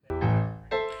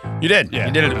You did. Yeah.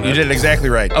 You did it. You did it exactly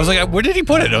right. I was like, where did he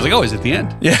put it? I was like, oh, it's at the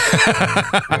end. Yeah.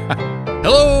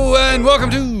 Hello and welcome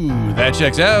to That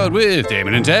Checks Out with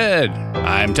Damon and Ted.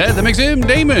 I'm Ted, that makes him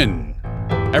Damon.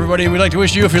 Everybody, we'd like to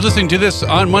wish you, if you're listening to this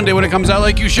on Monday when it comes out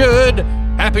like you should,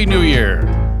 Happy New Year.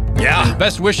 Yeah.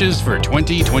 Best wishes for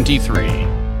 2023.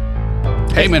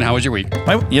 Hey, man, how was your week?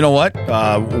 You know what?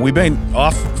 We've been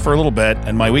off for a little bit,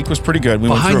 and my week was pretty good. We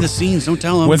Behind the scenes, don't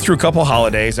tell them. went through a couple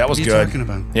holidays. That was What are good. you talking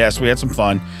about? Yes, we had some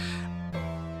fun.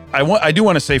 I do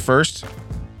want to say first,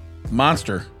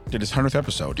 Monster did his 100th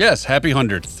episode. Yes, happy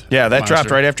 100th. Yeah, that Monster.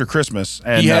 dropped right after Christmas.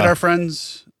 And He had our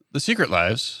friends, The Secret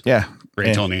Lives, yeah,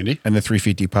 Rachel and Andy. and the 3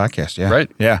 Feet Deep podcast. Yeah,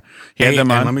 Right. Yeah, he had Hey, them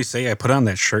and on. let me say, I put on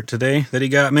that shirt today that he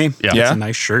got me. Yeah. Yeah? It's a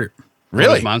nice shirt.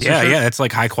 Really? Monster Yeah, shirt? yeah, it's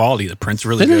like high quality. The print's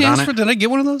really Didn't good he on ask it. for, did I get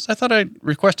one of those? I thought I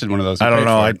requested one of those. I don't paid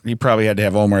know. for it. He probably had to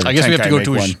have Omar. The I guess we tank have to guy,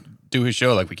 go make to one. do his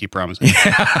show like we keep promising.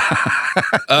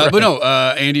 But no,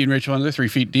 Andy and Rachel on the 3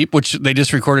 Feet Deep, which they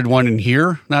just recorded one in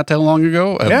here not that long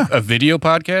ago, a video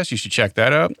podcast. You should check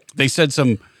that out. They said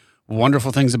some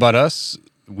wonderful things about us.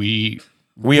 We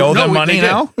owe them money they did.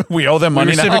 now. We owe them We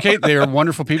money now. reciprocate. They are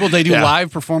wonderful people. They do Yeah.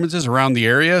 live performances around the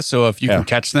area. So if you Yeah. can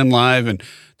catch them live, and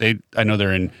I know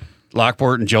they're in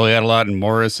Lockport and Joliet a lot and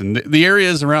Morris and the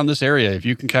areas around this area. If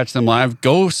you can catch them live,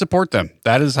 go support them.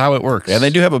 That is how it works. Yeah, they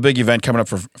do have a big event coming up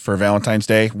for Valentine's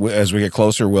Day. As we get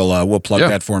closer, we'll plug Yeah,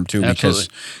 that for them too, absolutely.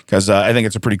 because I think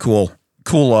it's a pretty cool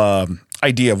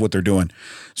idea of what they're doing.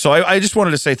 So I just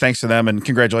wanted to say thanks to them and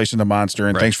congratulations to Monster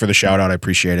and thanks for the shout out. I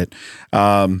appreciate it.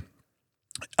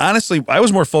 Honestly, I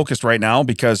was more focused right now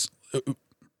because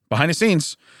behind the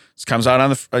scenes, it comes out on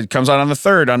the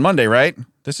 3rd on Monday, right?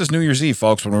 This is New Year's Eve,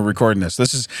 folks, when we're recording this.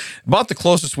 This is about the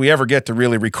closest we ever get to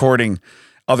really recording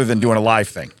other than doing a live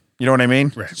thing. You know what I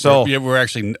mean? Right. So we're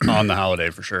actually on the holiday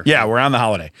for sure. yeah, we're on the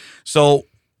holiday. So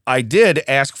I did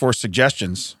ask for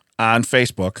suggestions on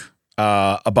Facebook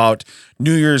about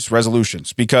New Year's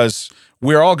resolutions because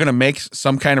we're all going to make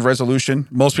some kind of resolution.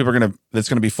 Most people are that's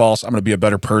going to be false. I'm going to be a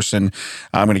better person.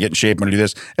 I'm going to get in shape. I'm going to do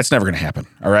this. It's never going to happen.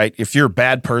 All right. If you're a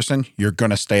bad person, you're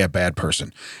going to stay a bad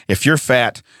person. If you're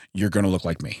fat, you're going to look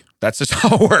like me. That's just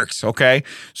how it works. Okay.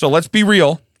 So let's be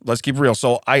real. Let's keep it real.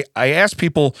 So I asked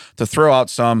people to throw out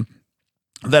some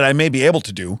that I may be able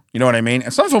to do. You know what I mean?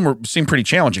 And some of them seem pretty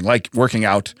challenging, like working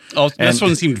out. Oh, this And-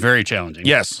 one seemed very challenging.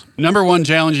 Yes. Number one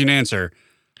challenging answer: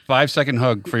 5-second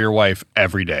hug for your wife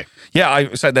every day. Yeah,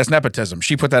 I said that's nepotism.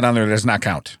 She put that on there. That does not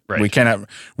count. Right. We cannot.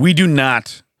 We do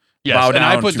not Yes, bow and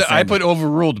down. I put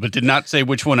overruled, but did not say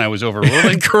which one I was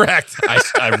overruling. Correct.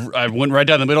 I went right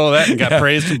down the middle of that and got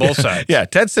praised from both sides. Yeah,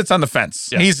 Ted sits on the fence.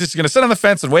 Yeah. He's just going to sit on the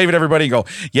fence and wave at everybody and go,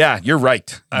 "Yeah, you're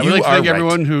right. I You would like to are thank right."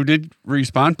 everyone who did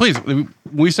respond. Please, when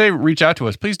we say reach out to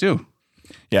us, please do.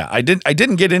 Yeah, I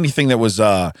didn't get anything that was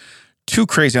too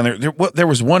crazy on there. There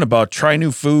was one about try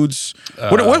new foods.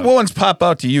 What ones pop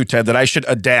out to you, Ted, that I should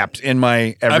adapt in my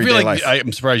I everyday feel like life?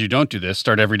 I'm surprised you don't do this.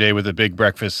 Start every day with a big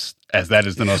breakfast, as that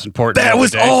is the most important. That of the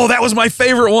was day. that was my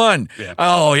favorite one. Yeah.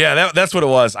 Oh yeah, that's what it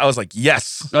was. I was like,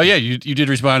 yes. Oh yeah, you did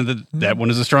respond to that one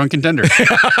is a strong contender.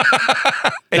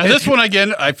 Now this one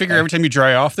again, I figure every time you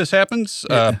dry off, this happens.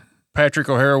 Patrick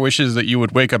O'Hara wishes that you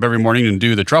would wake up every morning and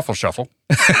do the truffle shuffle.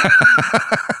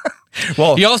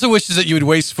 Well, He also wishes that you would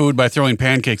waste food by throwing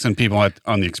pancakes on people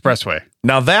on the expressway.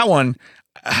 now that one,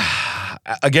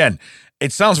 again,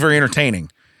 it sounds very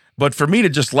entertaining, but for me to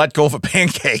just let go of a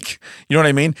pancake, you know what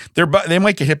I mean? They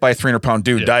might get hit by a 300-pound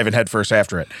dude diving headfirst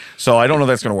after it. So I don't know if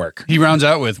that's going to work. He rounds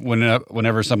out with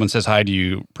whenever someone says hi to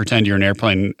you, pretend you're an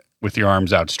airplane with your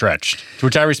arms outstretched. To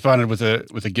which I responded with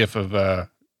a gif of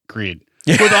Creed.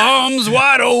 With arms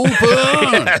wide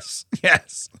open.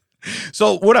 Yes.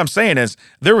 So what I'm saying is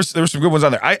there was some good ones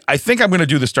on there. I think I'm going to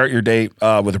do the start your day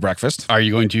with a breakfast. Are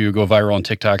you going to go viral on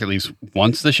TikTok at least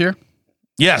once this year?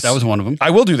 Yes, That was one of them. I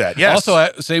will do that. Yes. Also,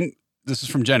 this is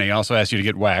from Jenny. I also asked you to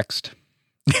get waxed.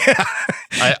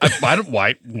 I don't,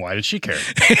 why did she care?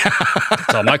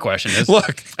 That's all my question is.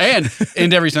 Look. And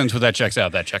end every sentence with that checks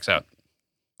out. That checks out.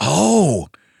 Oh,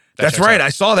 that's checks right. out. I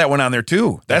saw that one on there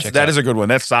too. That checks out. is a good one.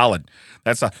 That's solid.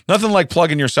 That's nothing like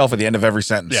plugging yourself at the end of every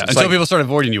sentence. Yeah. It's Until like, people start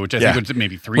avoiding you, which I Yeah. think was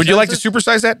maybe 3 would you like to sentences?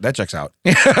 supersize that? That checks out.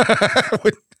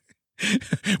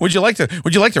 Would you like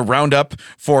to round up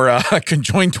for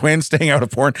conjoined twins staying out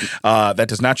of porn? That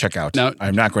does not check out. Now,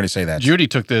 I'm not going to say that. Judy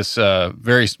took this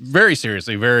very, very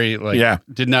seriously. Very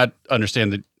did not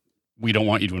understand that we don't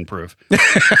want you to improve.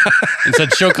 And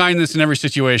said, show kindness in every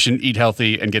situation, eat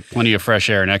healthy, and get plenty of fresh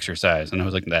air and exercise. And I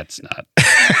was like, that's not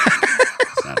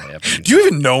happening. Do you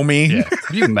even know me? Yeah.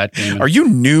 Have you met Damon? Are you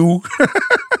new?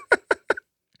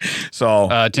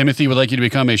 So Timothy would like you to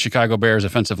become a Chicago Bears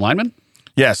offensive lineman.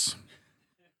 yes.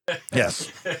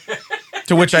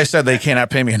 To which I said they cannot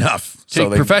pay me enough.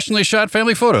 Take professionally shot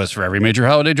family photos for every major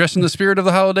holiday dressed in the spirit of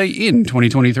the holiday in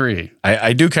 2023.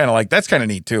 I do kind of like, that's kind of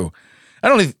neat too.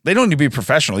 They don't need to be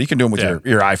professional. You can do them with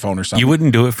your iPhone or something. You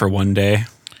wouldn't do it for one day?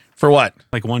 For what?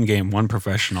 Like one game, one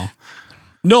professional.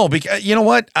 No, because you know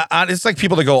what? It's like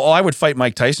people that go, I would fight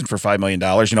Mike Tyson for $5 million,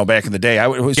 back in the day.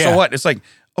 So what? It's like,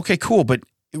 okay, cool. But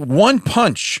one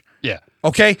punch. Yeah.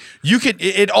 Okay.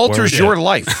 It alters your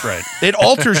life. Right. It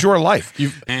alters your life.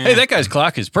 Hey, that guy's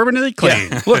clock is permanently clean.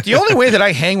 Yeah. Look, the only way that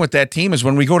I hang with that team is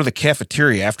when we go to the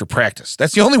cafeteria after practice.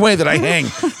 That's the only way that I hang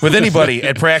with anybody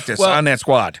at practice on that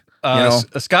squad.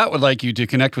 Scott would like you to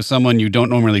connect with someone you don't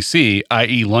normally see,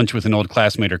 i.e. lunch with an old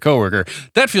classmate or coworker.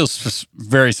 That feels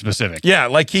very specific. Yeah,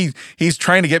 like he's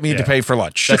trying to get me to pay for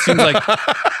lunch. That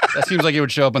seems like it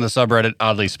would show up on the subreddit,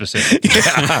 oddly specific.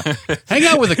 Yeah. Hang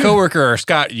out with a coworker or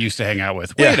Scott used to hang out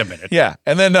with. Wait a minute. Yeah,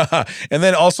 and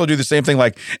then also do the same thing.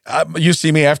 Like you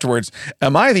see me afterwards.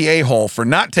 Am I the a-hole for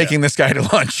not taking this guy to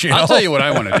lunch? I'll tell you what I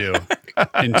want to do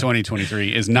in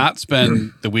 2023 is not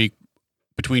spend the week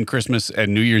between Christmas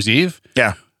and New Year's Eve.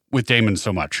 Yeah. With Damon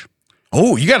so much.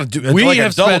 Oh, you got to do. We like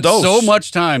have spent so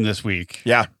much time this week.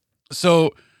 Yeah.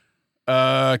 So,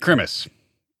 Christmas.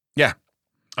 Yeah.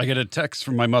 I get a text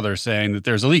from my mother saying that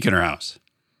there's a leak in her house,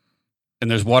 and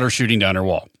there's water shooting down her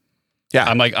wall. Yeah.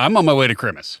 I'm like, I'm on my way to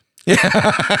Christmas.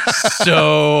 Yeah.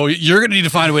 So you're going to need to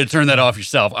find a way to turn that off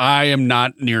yourself. I am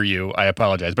not near you. I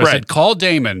apologize. But I said, call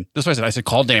Damon. That's what I said. I said,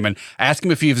 call Damon. Ask him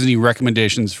if he has any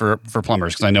recommendations for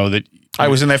plumbers, because I know that I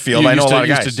was in that field. I know a lot of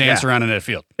guys. Used to dance around in that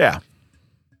field. Yeah.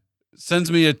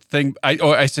 Sends me a thing.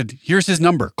 I said, here's his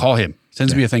number. Call him.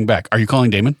 Sends me a thing back. Are you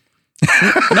calling Damon?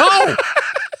 No,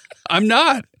 I'm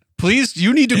not. Please,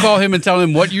 you need to call him and tell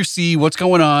him what you see, what's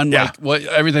going on, like what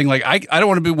everything. Like I don't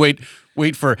want to be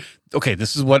wait for. Okay,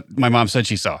 this is what my mom said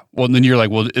she saw. Well, and then you're like,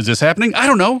 well, is this happening? I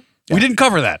don't know. Yeah. We didn't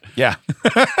cover that. Yeah.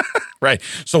 Right.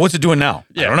 So what's it doing now?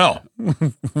 Yeah. I don't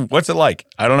know. What's it like?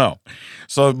 I don't know.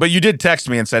 So, but you did text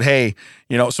me and said, hey,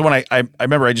 so when I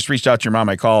remember I just reached out to your mom,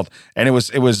 I called, and it was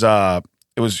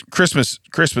Christmas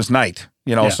night,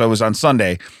 so it was on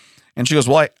Sunday. And she goes,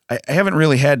 well, I haven't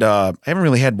really had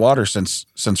water since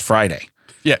Friday.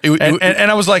 Yeah. And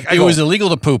I was like, it was illegal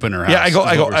to poop in her house. Yeah.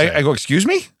 I go, excuse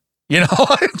me? And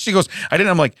she goes, I didn't.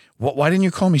 I'm like, well, why didn't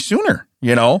you call me sooner?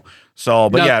 So,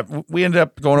 but now, we ended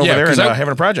up going over there and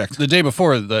having a project. The day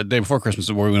before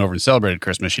Christmas, where we went over and celebrated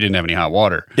Christmas, she didn't have any hot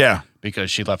water. Yeah. Because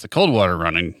she left the cold water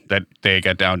running. That day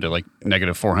got down to like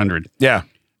negative 400. Yeah.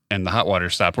 And the hot water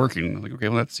stopped working. I'm like, okay,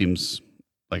 well, that seems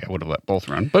like I would have let both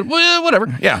run. But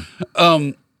whatever. Yeah.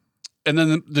 And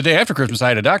then the day after Christmas, I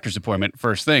had a doctor's appointment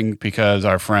first thing because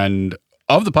our friend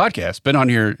of the podcast, been on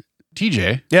here,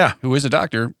 TJ, who is a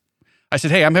doctor, I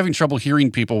said, hey, I'm having trouble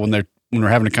hearing people when we're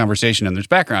having a conversation and there's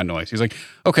background noise. He's like,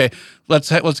 okay, let's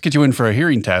get you in for a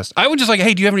hearing test. I was just like,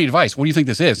 hey, do you have any advice? What do you think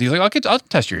this is? And he's like, I'll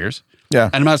test your ears. Yeah.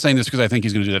 And I'm not saying this because I think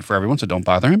he's going to do that for everyone, so don't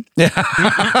bother him. Yeah.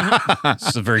 This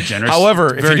is a very generous.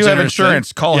 However, if you do have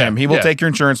insurance, call him. He will take your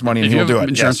insurance money and he'll do it.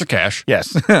 Insurance or cash.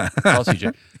 Yes. Call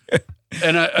TJ.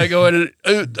 And I go in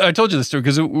and I told you this story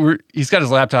because he's got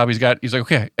his laptop. He's like,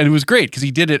 okay. And it was great because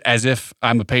he did it as if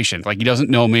I'm a patient. Like he doesn't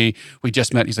know me. We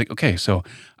just met. He's like, okay, so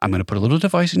I'm going to put a little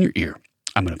device in your ear.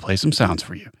 I'm going to play some sounds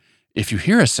for you. If you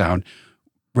hear a sound,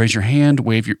 raise your hand,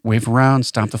 wave around,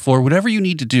 stomp the floor, whatever you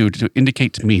need to do to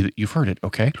indicate to me that you've heard it.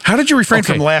 Okay. How did you refrain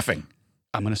from laughing?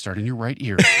 I'm going to start in your right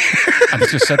ear. I'm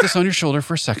just going to set this on your shoulder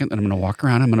for a second. Then I'm going to walk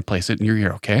around. I'm going to place it in your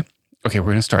ear. Okay. Okay, we're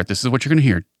going to start. This is what you're going to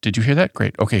hear. Did you hear that?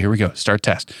 Great. Okay, here we go. Start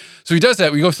test. So he does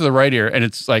that. We go through the right ear, and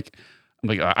it's like, I'm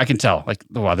like, I can tell. Like,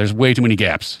 wow, there's way too many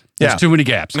gaps. There's too many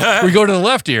gaps. We go to the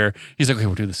left ear. He's like, okay,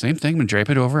 we'll do the same thing. I'm going to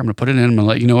drape it over. I'm going to put it in. I'm going to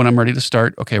let you know when I'm ready to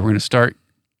start. Okay, we're going to start.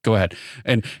 Go ahead.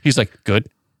 And he's like, good,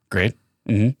 great,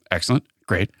 excellent,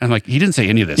 great. And I'm like, he didn't say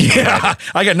any of this. Yeah,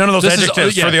 I got none of those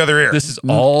adjectives for the other ear. This is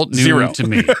all new to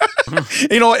me.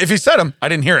 If he said them, I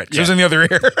didn't hear it. It was in the other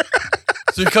ear.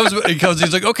 So he comes,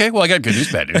 he's like, okay, well, I got good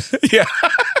news, bad news. Yeah.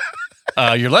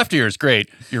 Your left ear is great.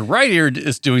 Your right ear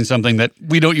is doing something that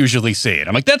we don't usually see. And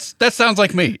I'm like, that sounds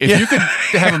like me. If you could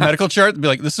have a medical chart and be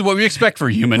like, this is what we expect for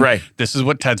a human. Right. This is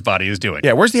what Ted's body is doing.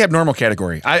 Yeah. Where's the abnormal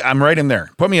category? I'm right in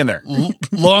there. Put me in there.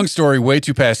 Long story, way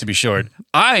too fast to be short.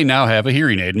 I now have a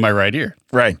hearing aid in my right ear.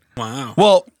 Right. Wow.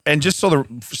 Well, and just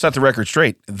set the record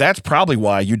straight, that's probably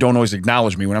why you don't always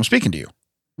acknowledge me when I'm speaking to you.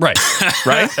 Right.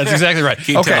 Right? That's exactly right.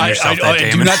 Okay.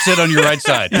 I do not sit on your right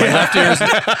side.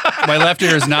 My left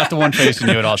ear is not the one facing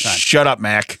you at all times. Shut up,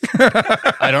 Mac.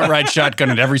 I don't ride shotgun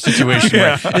in every situation.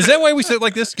 Yeah. Right? Is that why we sit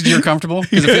like this? Because you're comfortable?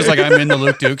 Because it feels like I'm in the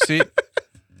Luke Duke seat?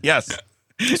 Yes.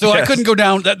 So I couldn't go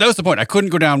down. That was the point. I couldn't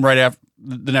go down right after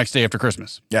the next day after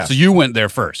Christmas. Yeah. So you went there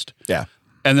first. Yeah.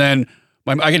 And then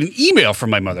I get an email from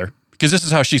my mother because this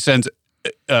is how she sends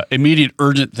immediate,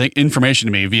 urgent information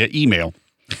to me via email.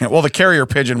 Well, the carrier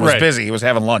pigeon was busy. He was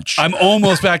having lunch. I'm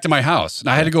almost back to my house, and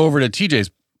I had to go over to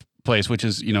TJ's place, which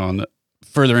is on the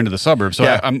further into the suburbs.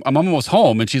 So I'm almost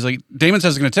home, and she's like, "Damon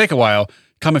says it's going to take a while.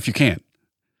 Come if you can."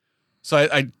 So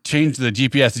I changed the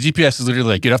GPS. The GPS is literally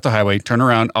like, get off the highway, turn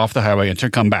around off the highway,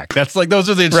 and come back. That's like, those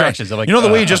are the instructions. Right. Like,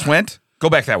 the way you just went? Go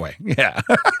back that way. Yeah.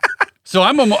 So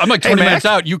I'm like 20 minutes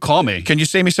out. You call me. Can you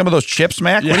save me some of those chips,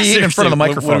 Mac? What are you eating in front of the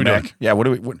microphone, Mac? Yeah, what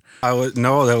do we...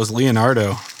 No, that was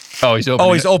Leonardo. Oh, he's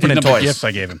opening. He's opening toys. Gifts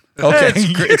I gave him. Okay.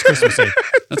 It's Christmassy.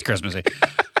 That's Christmassy.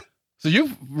 So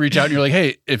you reach out and you're like,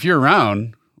 hey, if you're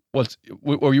around, are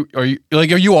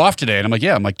you off today? And I'm like,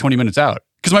 yeah, I'm like 20 minutes out.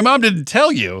 Because my mom didn't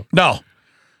tell you. No.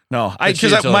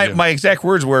 Because my exact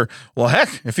words were, well,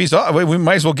 heck, if he's off, we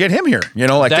might as well get him here.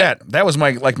 Like that. That was my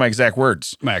exact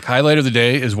words. Mac, highlight of the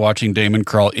day is watching Damon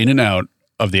crawl in and out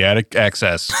of the attic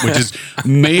access, which is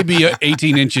maybe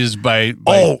 18 inches by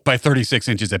 36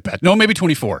 inches at best. No, maybe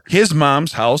 24. His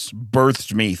mom's house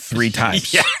birthed me 3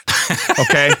 times. Yeah.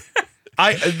 Okay.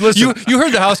 Listen. You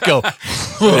heard the house go.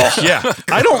 Yeah.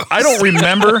 I don't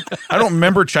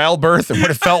remember childbirth and what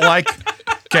it felt like.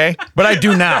 Okay. But I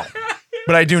do now.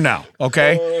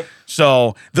 Okay.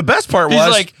 So the best part was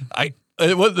like,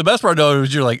 the best part though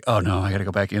was you're like, oh no, I got to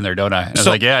go back in there, don't I? I was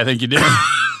like, yeah, I think you did.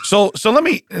 So let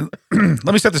me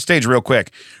set the stage real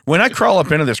quick. When I crawl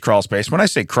up into this crawl space, when I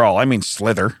say crawl, I mean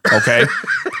slither. Okay.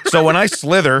 So when I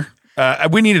slither,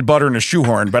 we needed butter and a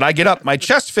shoehorn, but I get up, my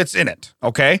chest fits in it.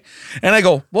 Okay. And I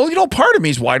go, well, part of me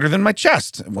is wider than my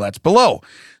chest. Well, that's below.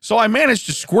 So I managed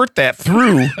to squirt that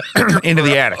through into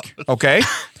the attic. Okay.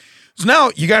 So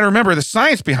now you got to remember the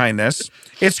science behind this.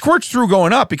 It squirts through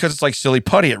going up because it's like silly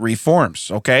putty. It reforms.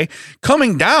 Okay.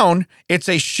 Coming down, it's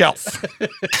a shelf.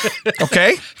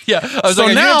 Okay. Yeah. I was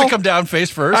like, now, you have to come down face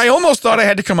first. I almost thought I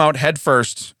had to come out head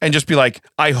first and just be like,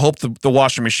 I hope the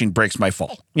washing machine breaks my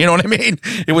fall. You know what I mean?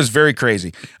 It was very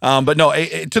crazy. But no,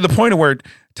 to the point of where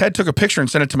Ted took a picture and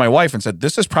sent it to my wife and said,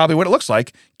 this is probably what it looks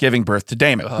like giving birth to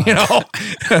Damon.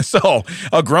 So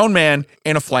a grown man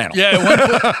in a flannel.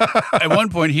 Yeah. At one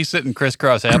point, he's sitting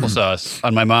crisscross applesauce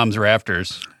on my mom's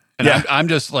rafters. And I'm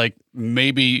just like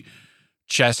maybe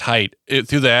chest height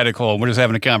through the attic hole. And we're just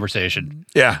having a conversation.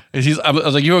 Yeah. I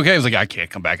was like, you okay? I was like, I can't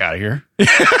come back out of here.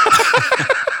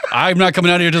 I'm not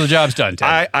coming out of here till the job's done,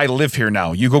 Ted. I live here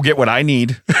now. You go get what I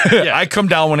need. Yeah. I come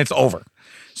down when it's over.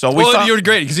 So you were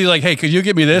great because he's like, hey, could you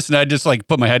get me this? And I just like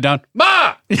put my head down.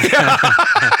 Ma! Yeah.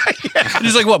 And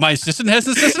he's like, what, my assistant has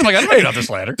an assistant? I'm like, I don't get off this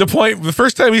ladder. The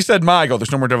first time he said ma, I go,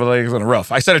 there's no more devil eggs on the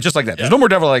roof. I said it just like that. There's no more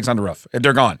devil eggs on the roof.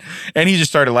 They're gone. And he just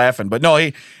started laughing. But no,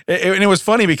 and it was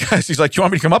funny because he's like, do you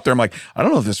want me to come up there? I'm like, I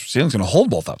don't know if this ceiling's going to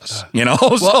hold both of us.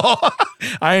 So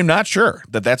I am not sure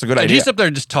that's a good idea. He's up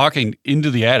there just talking into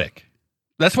the attic.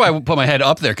 That's why I put my head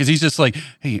up there because he's just like,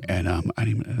 hey, and I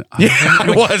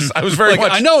was very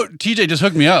much. I know TJ just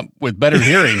hooked me up with better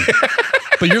hearing,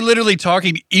 but you're literally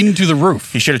talking into the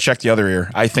roof. He should have checked the other ear.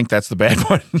 I think that's the bad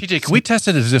one. TJ, can we test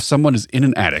it as if someone is in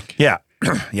an attic? Yeah,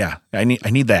 yeah. I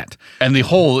need that. And the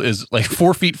hole is like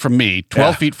 4 feet from me,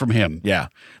 12 feet from him. Yeah,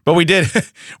 but we did.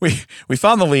 we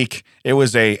found the leak. It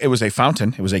was a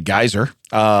fountain. It was a geyser.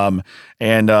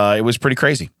 And it was pretty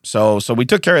crazy. So we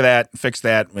took care of that, fixed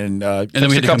that, and then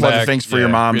we had a couple other things for your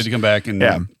moms. We had to come back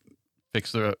and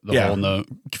fix the hole in the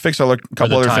fix a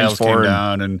couple other things for her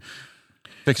down and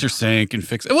fix her sink and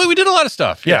fix. Well, we did a lot of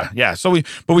stuff. Yeah. So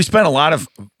we spent a lot of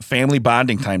family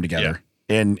bonding time together.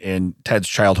 In Ted's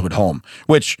childhood home,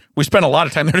 which we spent a lot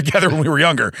of time there together when we were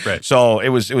younger. Right. So it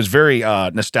was very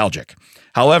nostalgic.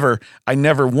 However, I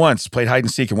never once played hide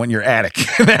and seek in your attic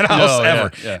in that house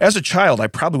ever. Yeah. As a child, I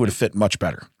probably would have fit much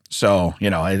better. So,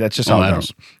 that's just how it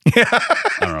goes. Yeah. I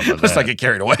don't know about that. Let's not get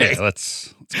carried away. Yeah,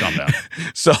 let's calm down.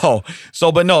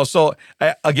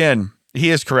 Again, he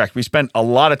is correct. We spent a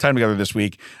lot of time together this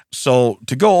week. So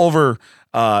to go over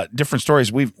different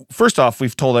stories, we've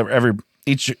told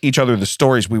each other the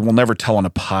stories we will never tell on a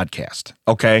podcast.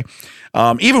 Okay.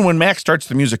 Even when Max starts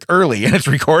the music early and it's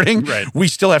recording, right, we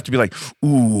still have to be like,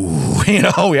 ooh,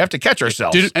 we have to catch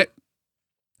ourselves.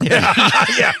 Yeah.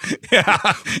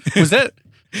 Was that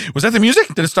the music?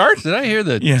 Did it start? Did I hear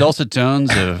the dulcet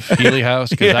tones of Healy House?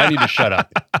 Because I need to shut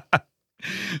up.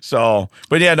 So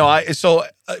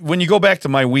when you go back to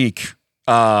my week,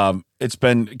 it's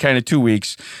been kind of 2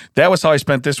 weeks. That was how I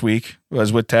spent this week,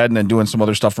 was with Ted and then doing some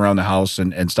other stuff around the house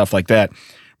and stuff like that.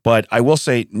 But I will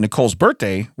say Nicole's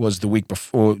birthday was the week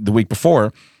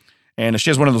before. And she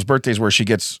has one of those birthdays where she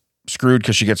gets screwed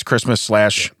because she gets Christmas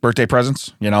 / birthday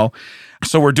presents,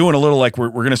 So we're doing a little like we're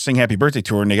going to sing happy birthday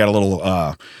to her, and they got a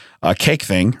little cake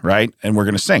thing, right? And we're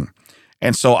going to sing.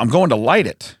 And so I'm going to light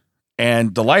it,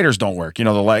 and the lighters don't work. The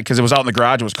light, because it was out in the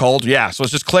garage. It was cold. Yeah, so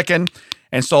it's just clicking.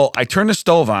 And so I turn the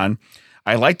stove on.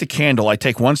 I light the candle. I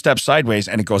take one step sideways,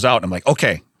 and it goes out. And I'm like,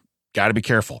 okay, got to be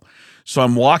careful. So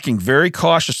I'm walking very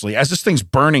cautiously as this thing's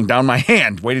burning down my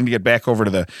hand, waiting to get back over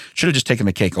to should have just taken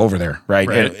the cake over there, right?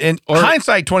 And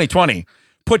hindsight 2020,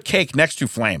 put cake next to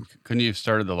flame. Couldn't you have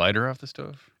started the lighter off the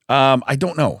stove? I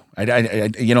don't know. I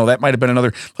that might have been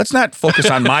another. Let's not focus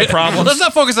on my problems. Let's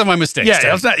not focus on my mistakes. Yeah,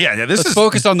 let's not. Yeah, let's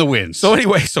focus on the wins. So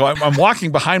anyway, I'm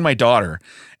walking behind my daughter,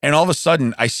 and all of a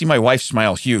sudden I see my wife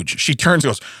smile huge. She turns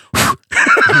and goes,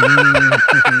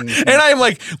 and I'm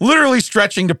like literally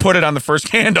stretching to put it on the first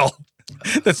candle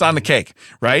that's on the cake,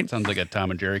 right? Sounds like a Tom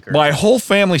and Jerry cartoon. My whole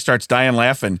family starts dying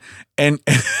laughing, and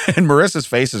Marissa's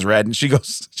face is red, and she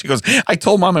goes, I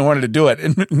told Mom I wanted to do it,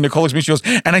 and Nicole looks at me, she goes,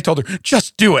 and I told her,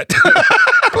 just do it.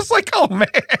 I was like, oh man,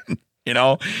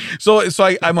 So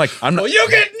I'm like, well, you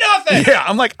get nothing. Yeah,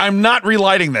 I'm like, I'm not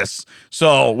relighting this.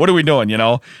 So what are we doing?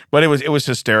 But it was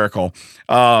hysterical.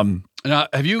 Now,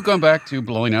 have you gone back to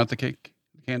blowing out the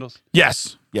candles?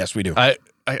 Yes, we do. I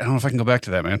don't know if I can go back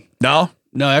to that, man.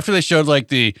 No, after they showed like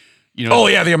the, oh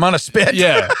yeah, the amount of spit.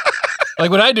 Yeah.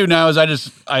 Like what I do now is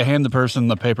I hand the person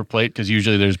the paper plate because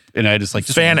usually and I just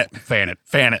fan it.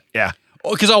 Yeah.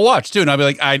 Oh, because I'll watch too, and I'll be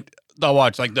like I'll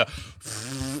watch like the.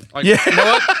 Yeah. You know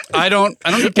what? I don't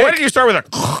need cake. Why did you start with a?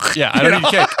 Yeah, I don't need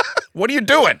cake. What are you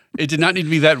doing? It did not need to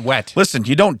be that wet. Listen,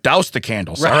 you don't douse the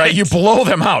candles. Right. All right, you blow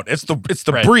them out. It's the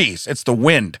right. breeze. It's the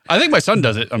wind. I think my son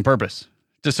does it on purpose.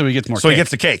 Just so he gets more cake. So he gets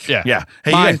the cake. Yeah.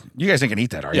 Hey, you guys ain't gonna eat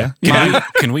that, are you?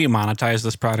 Can we monetize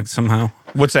this product somehow?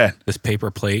 What's that? This paper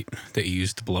plate that you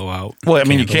use to blow out. Well, I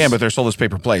mean, candles. you can, but they're sold as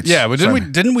paper plates. Yeah, but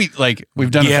didn't we like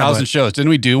we've done 1,000 shows? Didn't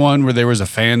we do one where there was a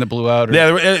fan that blew out?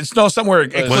 Yeah, it's somewhere.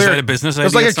 Was that a business idea? It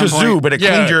was like a kazoo, but it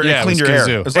cleaned your hair.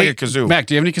 Kazoo. It was like a kazoo. Mac,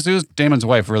 do you have any kazoos? Damon's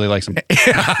wife really likes them.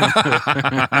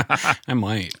 I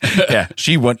might. Yeah,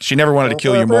 she never wanted to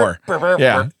kill you more.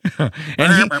 Yeah,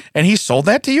 and he sold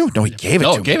that to you? No, he gave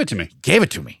it to me. Gave it to me. Gave it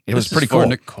to me. It was pretty for cool.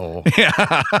 Nicole.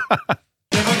 Yeah.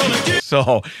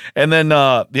 So, and then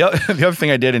the other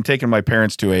thing I did in taking my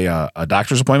parents to a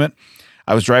doctor's appointment,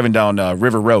 I was driving down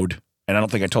River Road, and I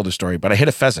don't think I told this story, but I hit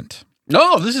a pheasant.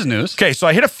 No, this is news. Okay, so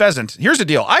I hit a pheasant. Here's the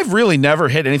deal. I've really never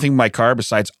hit anything in my car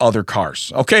besides other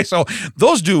cars. Okay, so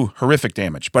those do horrific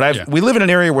damage. But we live in an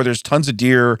area where there's tons of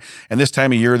deer, and this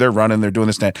time of year they're running, they're doing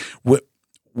this and that.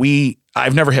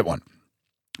 I've never hit one.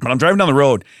 But I'm driving down the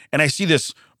road, and I see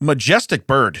this majestic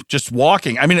bird just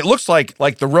walking. I mean, it looks like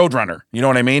the Roadrunner. You know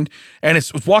what I mean? And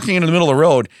it's walking into the middle of the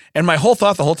road. And my whole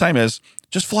thought the whole time is,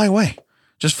 just fly away.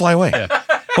 Just fly away. Yeah.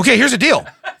 Okay, here's the deal.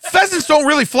 Pheasants don't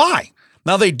really fly.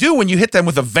 Now, they do when you hit them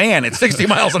with a van at 60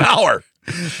 miles an hour.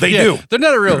 They do. They're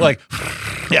not a real,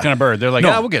 kind of bird. They're like,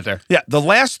 we'll get there. Yeah, the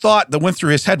last thought that went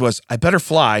through his head was, I better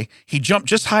fly. He jumped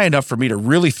just high enough for me to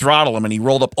really throttle him, and he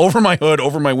rolled up over my hood,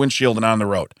 over my windshield, and on the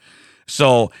road.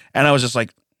 So, and I was just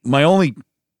like, my only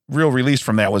real release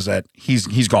from that was that he's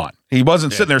gone. He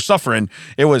wasn't sitting there suffering.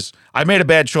 It was, I made a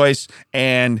bad choice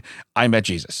and I met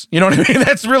Jesus. You know what I mean?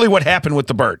 That's really what happened with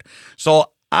the bird.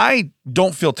 So I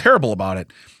don't feel terrible about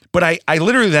it. But I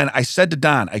literally then, I said to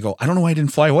Don, I go, I don't know why I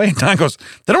didn't fly away. And Don goes,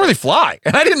 they don't really fly.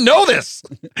 And I didn't know this.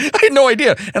 I had no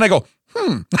idea. And I go,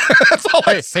 that's all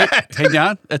I said. Hey,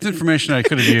 Don, that's information I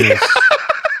could have used.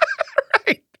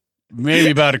 Right.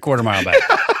 Maybe about a quarter mile back.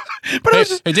 But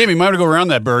hey, Damien, you might want to go around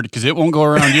that bird because it won't go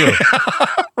around you.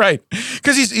 Right.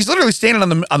 Because he's literally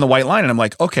standing on the white line, and I'm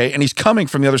like, okay, and he's coming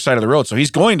from the other side of the road, so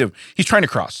he's trying to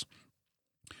cross.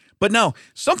 But no,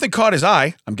 something caught his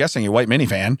eye, I'm guessing a white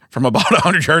minivan, from about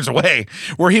 100 yards away,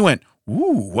 where he went,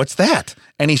 ooh, what's that?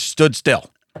 And he stood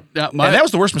still. Now, and that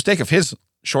was the worst mistake of his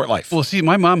short life. Well, see,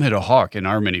 my mom hit a hawk in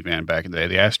our minivan back in the day,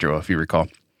 the Astro, if you recall.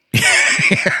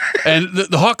 And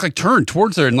the hawk turned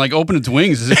towards her and opened its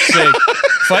wings as if to say,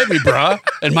 fight me, brah.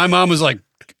 And my mom was like,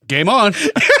 game on.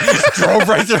 Drove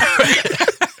right through.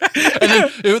 And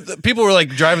then people were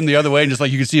driving the other way, and just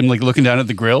you could see him looking down at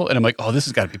the grill. And I'm like, oh, this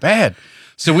has got to be bad.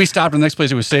 So we stopped in the next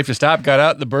place it was safe to stop, got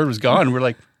out, the bird was gone. And we're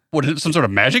like, what, is it some sort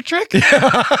of magic trick?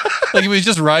 He was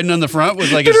just riding on the front with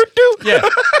his,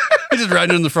 he's just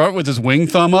riding on the front with his wing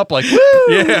thumb up, woo!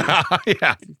 Yeah.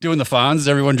 Doing the Fonz as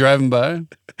everyone driving by.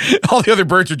 All the other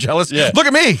birds are jealous. Yeah. Look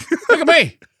at me. Look at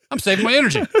me. I'm saving my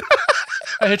energy.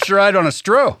 I hitched a ride on a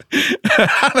Stro.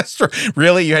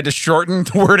 Really? You had to shorten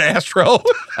the word Astro?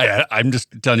 I'm just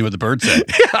telling you what the bird said.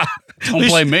 Yeah. Don't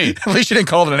blame me. At least you didn't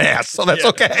call it an ass, so that's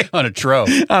okay. On a Tro.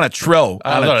 On a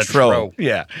Tro.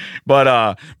 Yeah.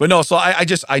 But no, so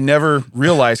I never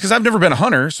realized, because I've never been a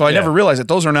hunter, so I never realized that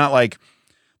those are not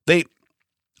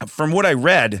from what I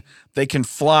read, they can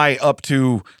fly up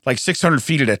to 600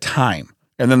 feet at a time.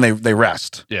 and then they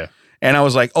rest. Yeah. And I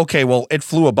was like, okay, well, it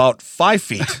flew about 5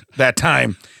 feet that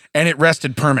time, and it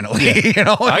rested permanently. You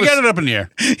know, I got it up in the air.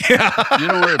 Yeah. You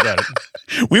don't worry about it.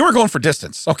 We were going for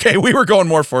distance. Okay, we were going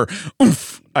more for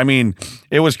oomph. I mean,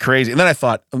 it was crazy. And then I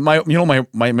thought, my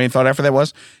main thought after that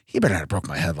was, he better not have broke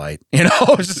my headlight. You know,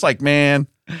 it was just like, man.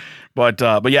 But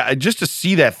yeah, just to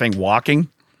see that thing walking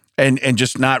and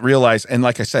just not realize, and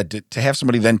like I said, to have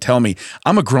somebody then tell me,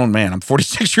 I'm a grown man, I'm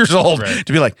 46 years old, right,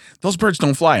 to be like, those birds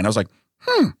don't fly. And I was like,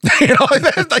 you know,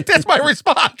 like that's my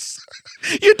response.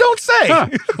 You don't say. Huh.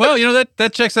 Well, you know,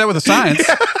 that checks out with the science.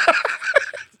 Yeah.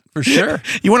 For sure.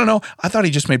 You want to know? I thought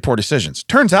he just made poor decisions.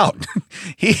 Turns out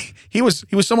he was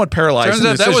somewhat paralyzed.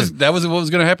 Turns out that was what was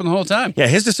going to happen the whole time. Yeah,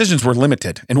 his decisions were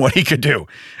limited in what he could do.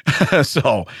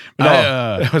 So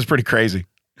that was pretty crazy.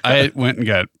 I went and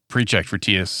got pre-checked for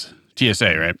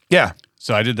TSA, right? Yeah.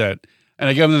 So I did that. And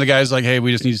I gave him to the guys like, hey,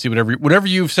 we just need to see whatever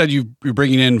you've said you're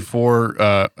bringing in for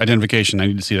identification. I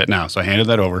need to see that now. So I handed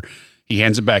that over. He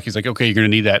hands it back. He's like, okay, you're going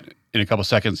to need that in a couple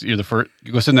seconds. You're the first.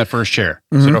 You go sit in that first chair.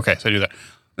 I said, okay. So I do that.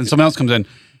 And someone else comes in.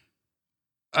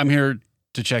 I'm here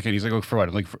to check in. He's like, oh, for what?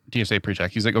 I'm like, for TSA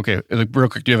pre-check. He's like, okay. Like, real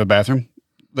quick, do you have a bathroom?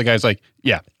 The guy's like,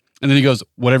 yeah. And then he goes,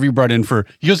 whatever you brought in for.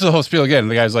 He goes to the whole spiel again.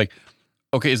 And the guy's like,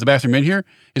 okay, is the bathroom in here?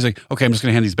 He's like, okay, I'm just going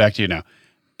to hand these back to you now.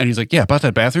 And he's like, yeah, about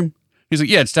that bathroom? He's like,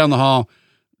 yeah, it's down the hall.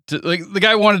 Like the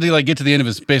guy wanted to like get to the end of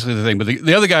his basically the thing, but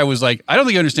the other guy was like, I don't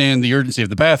think you understand the urgency of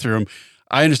the bathroom.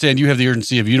 I understand you have the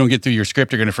urgency of you don't get through your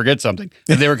script, you're going to forget something.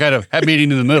 And they were kind of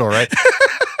meeting in the middle, right?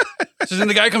 So then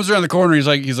the guy comes around the corner. He's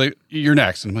like, you're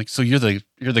next. And I'm like, so you're the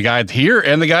guy here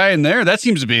and the guy in there? That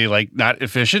seems to be like not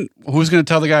efficient. Who's going to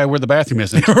tell the guy where the bathroom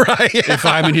is? Right. If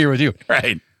I'm in here with you,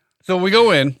 right? So we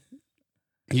go in.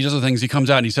 He does the things. He comes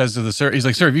out and he says to the sir, he's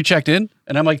like, sir, have you checked in?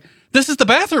 And I'm like, this is the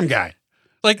bathroom guy.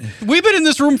 Like, we've been in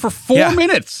this room for 4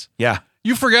 minutes. Yeah.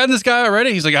 You've forgotten this guy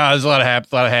already? He's like, there's a lot of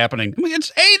happening. I'm like,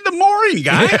 it's 8 a.m,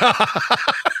 guy. Yeah.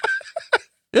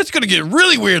 It's going to get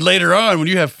really weird later on when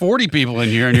you have 40 people in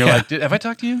here and you're like, have I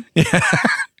talked to you? Yeah.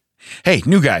 Hey,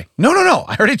 new guy. No.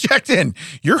 I already checked in.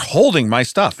 You're holding my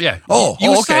stuff. Yeah.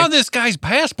 You saw this guy's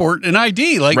passport and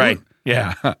ID. Like, right.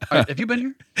 Yeah. Have you been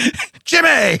here?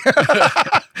 Jimmy.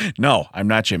 No, I'm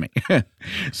not Jimmy.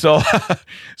 So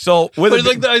with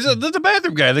I said, this is the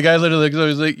bathroom guy. The guy literally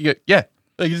was like, yeah.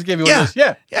 Like he just gave me one of those.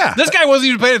 Yeah. Yeah. This guy wasn't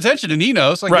even paying attention and he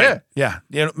knows. Like, right. Yeah.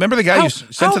 You know, remember the guy you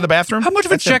sent to the bathroom? How much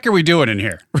of a check are we doing in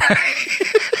here?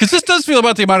 Because this does feel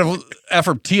about the amount of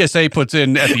effort TSA puts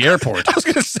in at the airport. I was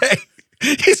going to say,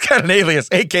 he's got an alias,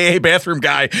 a.k.a. bathroom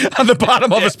guy, on the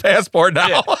bottom of his passport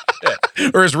now. Yeah.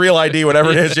 Or his real ID, whatever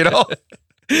it is, you know?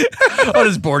 On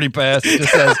his boarding pass, it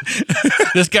just says,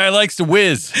 this guy likes to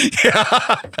whiz. Yeah.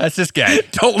 That's this guy.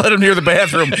 Don't let him near the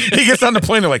bathroom. He gets on the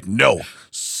plane, they're like, no,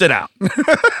 sit down.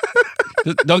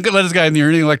 Don't let this guy near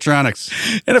any electronics.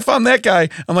 And if I'm that guy,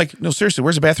 I'm like, no, seriously,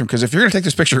 where's the bathroom? Because if you're going to take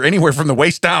this picture anywhere from the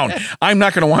waist down, I'm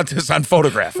not going to want this on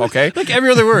photograph, okay? Like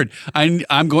every other word.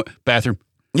 I'm going, bathroom.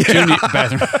 Yeah.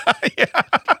 Bathroom. Yeah.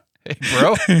 Hey,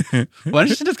 bro, why don't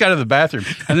you just go to the bathroom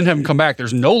and then have him come back?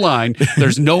 There's no line.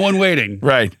 There's no one waiting.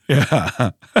 Right. Yeah.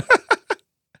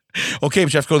 Okay,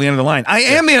 but you have to go to the end of the line. I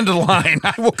am the end of the line.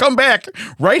 I will come back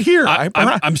right here.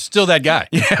 I'm still that guy.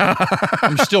 Yeah.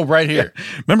 I'm still right here.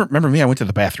 Yeah. Remember me? I went to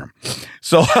the bathroom.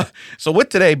 So with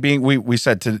today being, we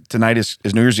said tonight is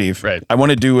New Year's Eve. Right. I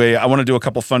want to do a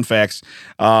couple fun facts.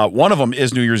 One of them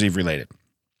is New Year's Eve related.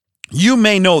 You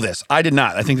may know this. I did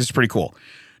not. I think this is pretty cool.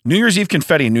 New Year's Eve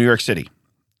confetti in New York City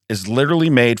is literally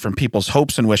made from people's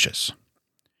hopes and wishes.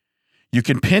 You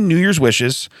can pin New Year's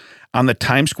wishes on the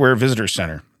Times Square Visitor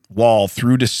Center wall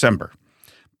through December.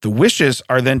 The wishes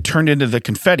are then turned into the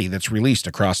confetti that's released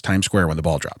across Times Square when the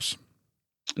ball drops.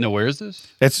 No, where is this?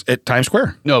 It's at Times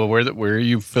Square. No, but where are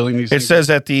you filling these things? It says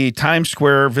at the Times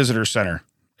Square Visitor Center.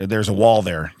 There's a wall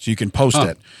there, so you can post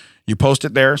it. You post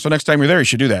it there. So next time you're there, you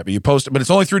should do that. But you post it, but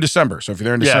it's only through December. So if you're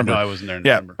there in December. Yeah, no, I wasn't there in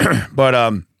December.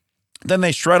 But then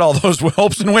they shred all those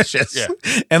hopes and wishes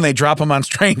and they drop them on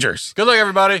strangers. Good luck,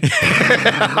 everybody.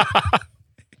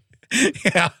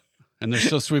 Yeah. And they're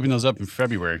still sweeping those up in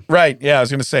February. Right. Yeah, I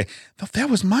was going to say, that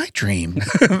was my dream.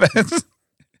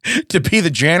 To be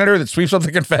the janitor that sweeps up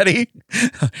the confetti.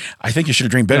 I think you should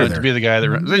have dreamed better there. To be the guy that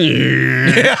runs.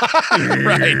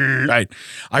 Right.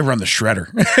 I run the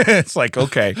shredder. It's like,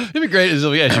 okay. It'd be great as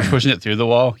you're pushing it through the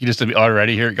wall. You just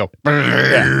already hear it go.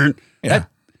 Yeah.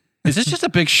 Is this just a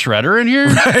big shredder in here?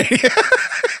 Right.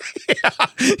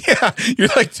 Yeah. You're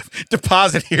like,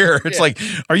 deposit here. It's like,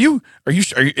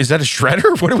 is that a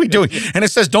shredder? What are we doing? And it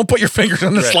says, don't put your fingers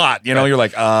in the slot. You know, you're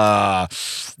like,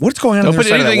 what's going on? Don't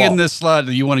put anything in this slot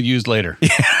that you want to use later.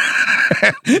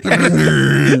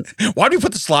 Why do we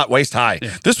put the slot waist high?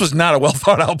 Yeah. This was not a well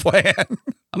thought out plan.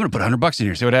 I'm going to put $100 in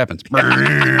here, see what happens.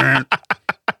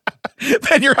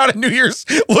 Then you're out at New Year's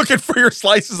looking for your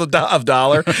slices of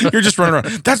dollar. You're just running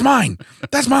around. That's mine.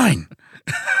 That's mine.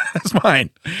 That's mine.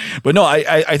 But no,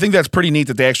 I think that's pretty neat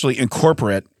that they actually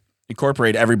incorporate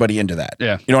everybody into that.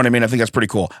 Yeah. You know what I mean? I think that's pretty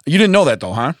cool. You didn't know that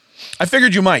though, huh? I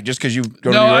figured you might just because you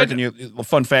go to New York and you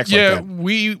fun facts like that.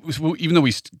 Yeah, even though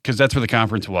because that's where the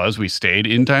conference was, we stayed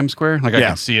in Times Square. Like I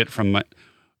could see it from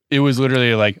it was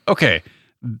literally like, okay,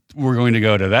 we're going to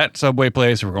go to that Subway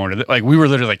place, or we're going to like we were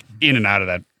literally like in and out of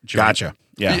that joint. Gotcha.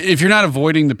 Yeah. If you're not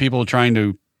avoiding the people trying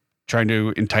to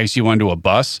entice you onto a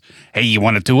bus, hey, you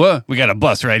want a tour? We got a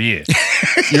bus right here.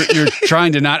 you're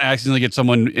trying to not accidentally get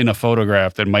someone in a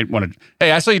photograph that might want to.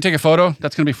 Hey, I saw you take a photo.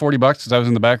 That's going to be $40 because I was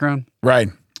in the background. Right.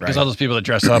 Because all those people that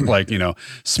dress up like,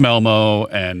 Smelmo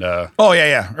and oh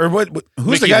yeah. Or who's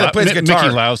Mickey the guy that plays guitar?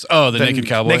 Mickey Louse. Oh, the Naked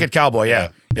Cowboy. Naked Cowboy, yeah,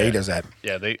 he does that.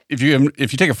 Yeah, if you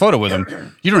take a photo with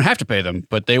them, you don't have to pay them,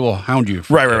 but they will hound you.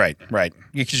 Right.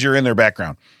 Because you're in their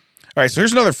background. All right, so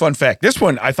here's another fun fact. This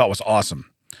one I thought was awesome.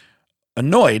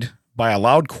 Annoyed by a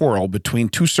loud quarrel between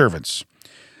two servants,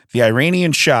 the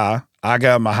Iranian Shah,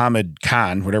 Aga Muhammad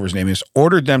Khan, whatever his name is,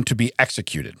 ordered them to be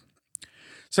executed.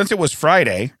 Since it was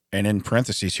Friday, and in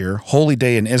parentheses here, holy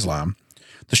day in Islam,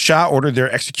 the Shah ordered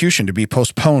their execution to be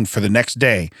postponed for the next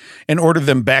day and ordered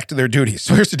them back to their duties.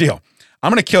 So here's the deal. I'm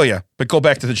going to kill you, but go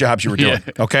back to the jobs you were doing,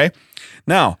 okay?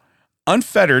 Now,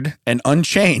 unfettered and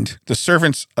unchained, the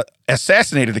servants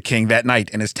assassinated the king that night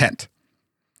in his tent.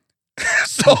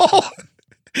 So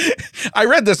I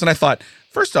read this and I thought,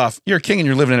 first off, you're a king and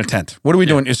you're living in a tent. What are we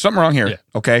doing? Is something wrong here? Yeah.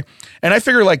 Okay. And I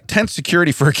figure like tent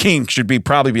security for a king should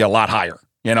probably be a lot higher,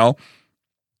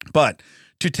 But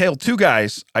to tell two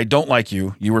guys, I don't like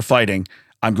you. You were fighting.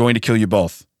 I'm going to kill you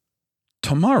both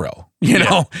tomorrow.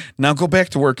 Now go back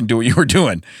to work and do what you were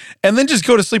doing. And then just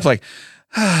go to sleep like,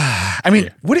 I mean,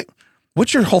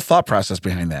 what's your whole thought process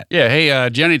behind that? Yeah. Hey,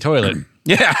 Johnny Toilet.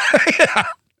 Yeah.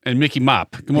 And Mickey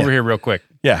Mop. Come over here real quick.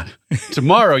 Yeah.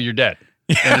 Tomorrow you're dead.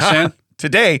 You understand?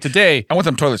 Today, I want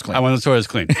them toilets clean. I want the toilets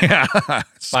clean. Yeah.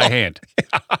 By hand.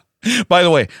 Yeah. By the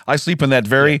way, I sleep in that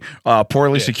very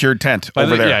poorly secured tent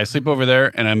over there. Yeah, I sleep over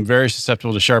there, and I'm very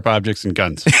susceptible to sharp objects and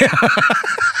guns.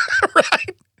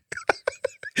 Right.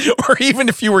 Or even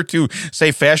if you were to,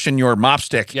 say, fashion your mop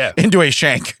stick into a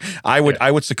shank, I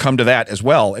would succumb to that as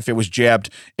well if it was jabbed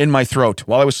in my throat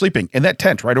while I was sleeping in that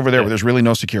tent right over there where there's really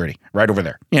no security, right over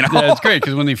there. Yeah, it's great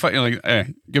because when they fight, you're like,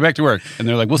 hey, get back to work. And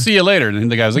they're like, we'll see you later. And then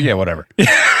the guy's like, yeah, whatever.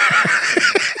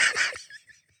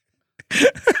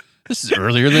 This is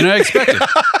earlier than I expected.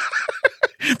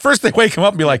 First, they wake him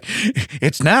up and be like,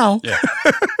 it's now. Yeah.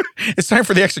 It's time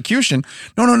for the execution.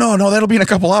 No. That'll be in a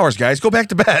couple hours, guys. Go back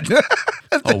to bed.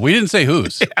 Oh, we didn't say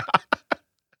whose.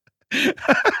 Yeah.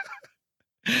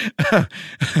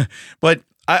 But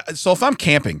so if I'm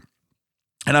camping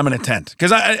and I'm in a tent,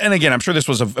 and again, I'm sure this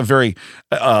was a very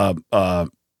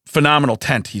phenomenal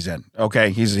tent he's in. Okay.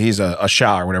 He's a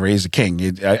Shah or whatever. He's a king.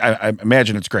 I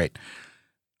imagine it's great.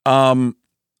 I'm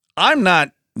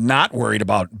not worried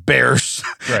about bears,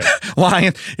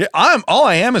 lions. All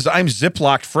I am is I'm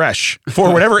ziplocked fresh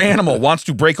for whatever animal wants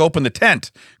to break open the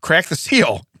tent, crack the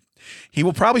seal. He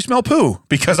will probably smell poo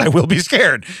because I will be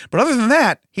scared. But other than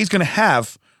that, he's going to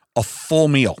have a full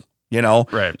meal,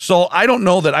 Right. So I don't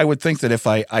know that I would think that if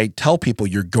I tell people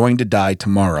you're going to die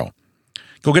tomorrow,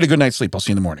 go get a good night's sleep. I'll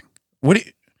see you in the morning. What do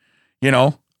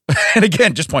you. And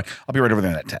again, just point, I'll be right over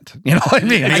there in that tent. You know what I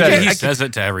mean? Exactly. He says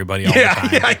it to everybody all the time.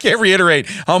 Yeah, I can't reiterate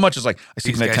how much is like, I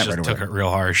see These that guys tent just right over took there. it real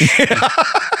harsh.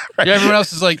 Right. Yeah, everyone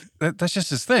else is like, that's just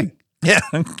his thing. Yeah.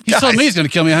 He told me he's going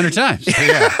to kill me 100 times.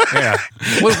 Yeah.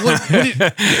 We're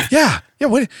the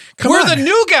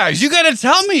new guys. You got to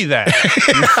tell me that.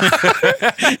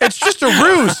 It's just a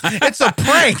ruse. It's a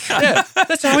prank. Yeah,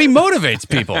 that's how he motivates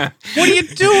people. What are you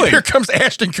doing? Here comes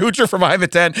Ashton Kutcher from behind the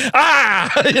tent.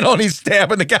 And he's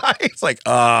stabbing the guy. It's like,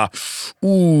 I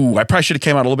probably should have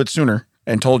came out a little bit sooner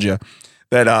and told you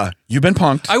that you've been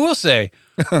punked. I will say,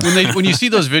 when you see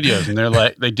those videos and they're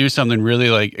like, they do something really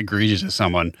like egregious to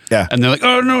someone, and they're like,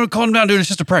 oh no, calm down, dude, it's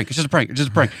just a prank. It's just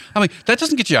a prank. I'm like, that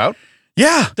doesn't get you out.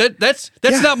 Yeah. That's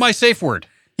not my safe word.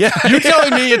 Yeah. You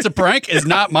telling me it's a prank is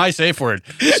not my safe word.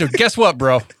 So guess what,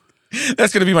 bro?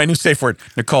 That's going to be my new safe word.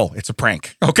 Nicole, it's a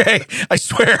prank. Okay? I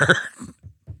swear.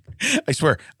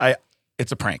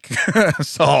 It's a prank.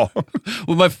 So,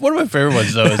 well, one of my favorite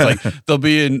ones though is like they'll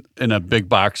be in a big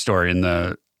box store in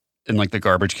like the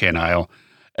garbage can aisle,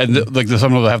 and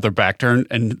someone will have their back turned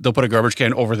and they'll put a garbage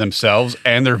can over themselves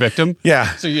and their victim.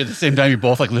 Yeah. So at the same time, you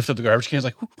both like lift up the garbage can. It's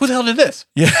like, who the hell did this?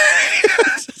 Yeah.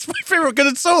 That's my favorite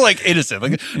because it's so like innocent.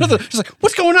 Like nothing. Just like,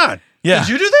 what's going on? Yeah. Did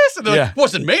you do this? And they're like,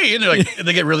 wasn't me. And they're like, and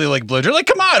they get really like belligerent. Like,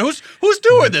 come on, who's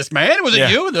doing this, man? Was it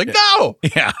you? And they're like, no.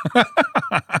 Yeah.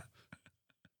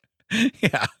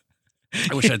 Yeah.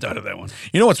 I wish I'd thought of that one.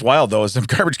 You know what's wild though is them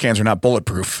garbage cans are not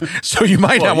bulletproof, so you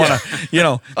might not want to. You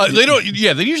know, they don't.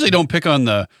 Yeah, they usually don't pick on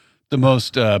the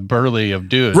most burly of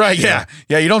dudes. Right? Yeah.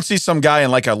 Yeah. You don't see some guy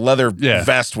in like a leather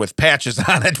vest with patches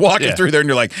on it walking through there, and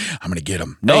you're like, I'm gonna get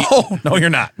him. No, no, you're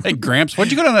not. Hey, Gramps,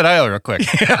 why'd you go down that aisle real quick?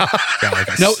 Got like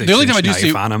a No, the only time I do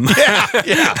see on him.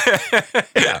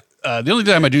 The only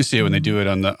time I do see it when they do it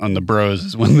on the bros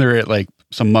is when they're at like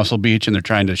some Muscle Beach and they're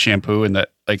trying to shampoo in that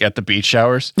like at the beach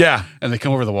showers. Yeah. And they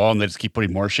come over the wall and they just keep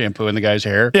putting more shampoo in the guy's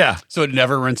hair. Yeah. So it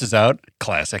never rinses out.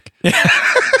 Classic. And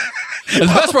the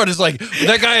best part is like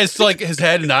that guy is like his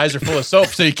head and eyes are full of soap,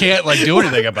 so you can't like do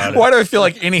anything about it. Why do I feel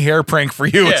like any hair prank for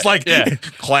you? It's like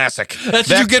classic. That's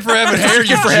what you get for having hair.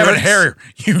 You for having hair,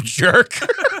 you jerk.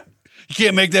 You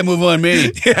can't make that move on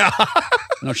me. Yeah.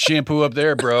 No shampoo up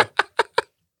there, bro.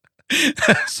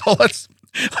 So let's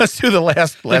do the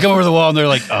last. They come over the wall and they're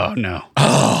like, oh no.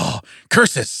 Oh,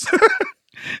 curses.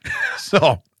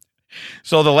 So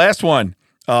the last one,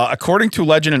 according to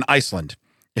legend in Iceland,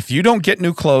 if you don't get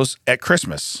new clothes at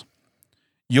Christmas,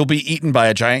 you'll be eaten by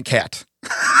a giant cat.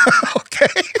 Okay.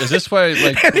 Is this why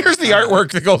like and here's the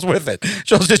artwork that goes with it.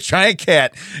 Shows this giant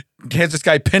cat has this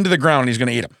guy pinned to the ground and he's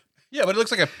gonna eat him. Yeah, but it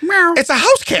looks like a meow. It's a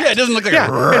house cat. Yeah, it doesn't look like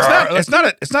a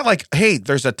it's not like, hey,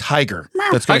 there's a tiger.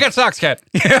 That's I got socks, cat.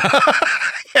 Yeah.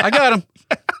 I got him.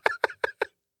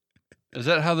 Is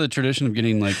that how the tradition of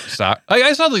getting like socks?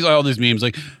 I saw all these memes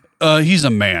like, he's a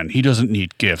man. He doesn't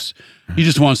need gifts. He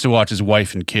just wants to watch his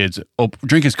wife and kids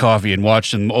drink his coffee and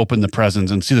watch them open the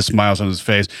presents and see the smiles on his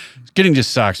face. Getting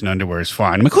just socks and underwear is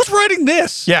fine. I'm like, who's writing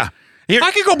this? Yeah.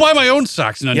 I could go buy my own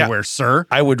socks and underwear, sir.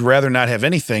 I would rather not have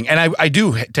anything. And I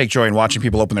do take joy in watching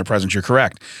people open their presents. You're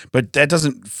correct. But that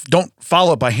don't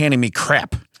follow it by handing me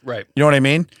crap. Right. You know what I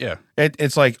mean? Yeah.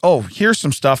 It's like, oh, here's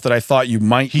some stuff that I thought you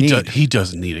might need. He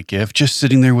doesn't need a gift. Just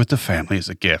sitting there with the family is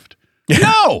a gift. Yeah.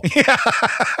 No. Yeah.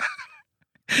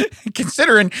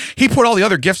 Considering he put all the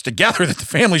other gifts together that the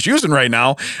family's using right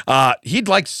now, he'd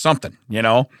like something, you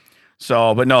know?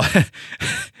 So, but no,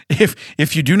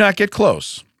 if you do not get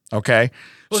close, okay?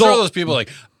 Well, so all those people like,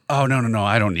 oh, no,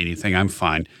 I don't need anything. I'm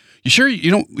fine. You sure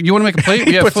you want to make a plate?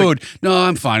 We have food. No,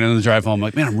 I'm fine. On the drive home, I'm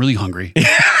like, man, I'm really hungry.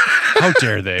 How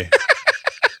dare they?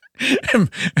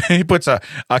 He puts a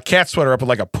cat sweater up with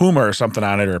like a puma or something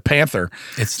on it, or a panther.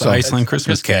 It's the Iceland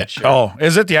Christmas cat. Oh,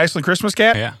 is it the Iceland Christmas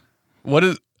cat? Yeah. What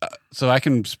is? So I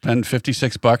can spend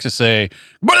 $56 to say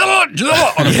on the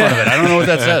front of it. I don't know what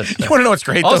that says. You want to know what's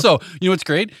great? Also, you know what's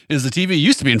great is the TV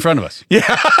used to be in front of us. Yeah.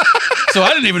 So I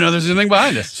didn't even know there's anything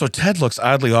behind us. So Ted looks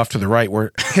oddly off to the right,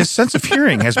 where his sense of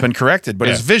hearing has been corrected, but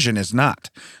his vision is not.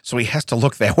 So he has to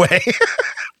look that way.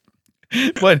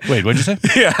 But wait, what'd you say?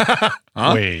 Yeah.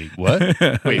 Huh? Wait, what?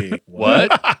 Wait,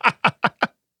 what?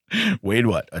 Wade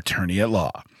what? Attorney at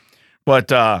law.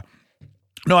 But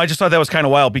no, I just thought that was kind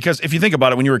of wild, because if you think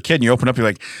about it, when you were a kid and you open up, you're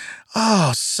like,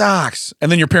 oh, socks.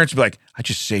 And then your parents would be like, I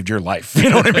just saved your life. You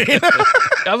know what I mean? Is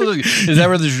that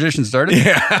where the tradition started?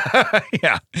 Yeah.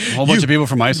 Yeah. A whole bunch of people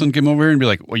from Iceland came over here and be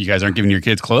like, well, you guys aren't giving your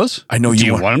kids clothes? I know Do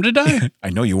you want them to die?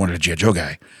 I know you wanted a G.I. Joe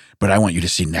guy, but I want you to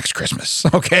see next Christmas.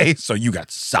 Okay. So you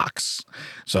got socks.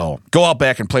 So go out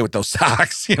back and play with those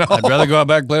socks. You know, I'd rather go out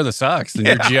back and play with the socks than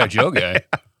your G.I. Joe guy.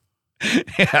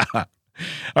 Yeah. All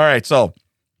right. So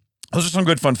those are some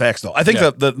good fun facts, though. I think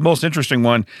the most interesting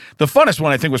one, the funnest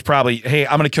one, I think, was probably, hey,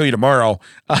 I'm going to kill you tomorrow.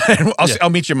 I'll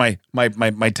meet you in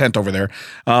my tent over there.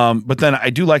 But then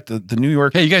I do like the New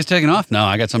York. Hey, you guys taking off? No,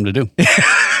 I got something to do.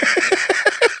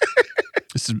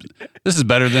 This is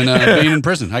better than being in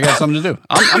prison. I got something to do.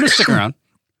 I'm going to stick around.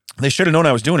 They should have known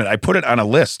I was doing it. I put it on a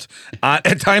list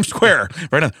at Times Square.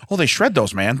 Right on. Oh, they shred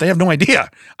those, man. They have no idea.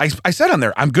 I said on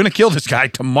there, I'm going to kill this guy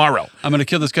tomorrow. I'm going to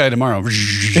kill this guy tomorrow.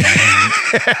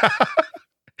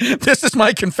 This is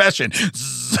my confession.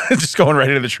 Just going right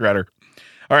into the shredder.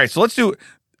 All right, so let's do.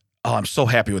 Oh, I'm so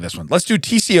happy with this one. Let's do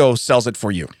TCO sells it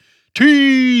for you.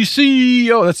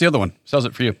 TCO. That's the other one. Sells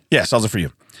it for you. Yeah, sells it for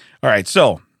you. All right,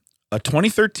 so a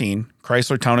 2013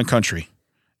 Chrysler Town and Country.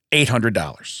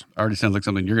 $800. Already sounds like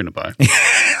something you're going to buy.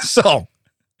 So,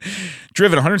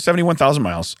 driven 171,000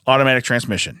 miles, automatic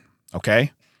transmission.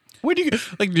 Okay. What do you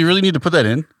like? Do you really need to put that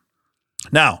in?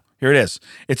 Now, here it is.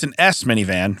 It's an S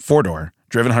minivan, 4-door,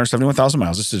 driven 171,000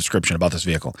 miles. This is a description about this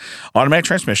vehicle. Automatic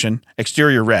transmission,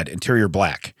 exterior red, interior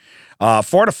black. 4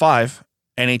 to 5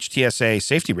 NHTSA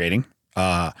safety rating.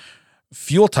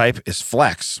 Fuel type is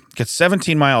flex. Gets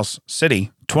 17 miles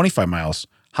city, 25 miles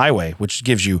highway, which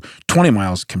gives you 20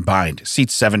 miles combined,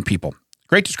 seats 7 people.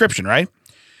 Great description, right?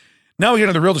 Now we get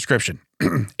into the real description.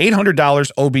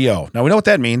 $800 OBO. Now we know what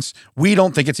that means. We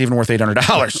don't think it's even worth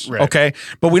 $800. Right. Okay.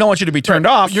 But we don't want you to be turned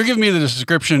off. You're giving me the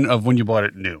description of when you bought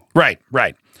it new. Right.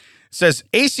 It says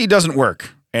AC doesn't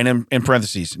work. And in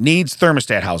parentheses, needs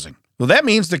thermostat housing. Well, that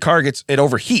means the car it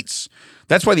overheats.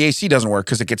 That's why the AC doesn't work,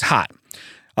 because it gets hot.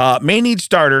 May need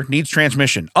starter, needs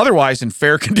transmission. Otherwise, in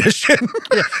fair condition.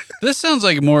 Yeah, this sounds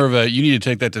like more of a, you need to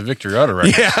take that to Victory Auto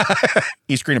Records. Yeah.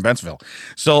 East Green and Bentonville.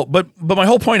 So, but my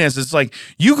whole point is, it's like,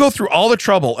 you go through all the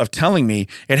trouble of telling me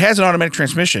it has an automatic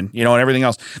transmission, and everything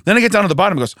else. Then I get down to the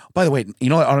bottom and goes, by the way,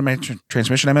 that automatic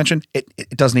transmission I mentioned, it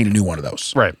does need a new one of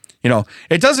those. Right.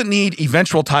 It doesn't need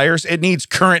eventual tires. It needs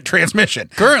current transmission.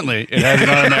 Currently, it has an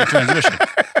automatic transmission.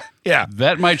 Yeah.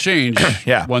 That might change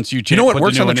once you change. You know what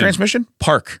works on the transmission?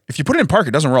 Park. If you put it in park,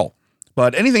 it doesn't roll.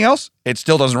 But anything else, it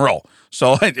still doesn't roll.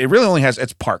 So it really only has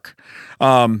its park.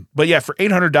 But yeah, for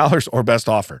 $800 or best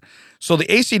offer. So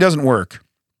the AC doesn't work.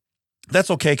 That's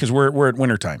okay, because we're at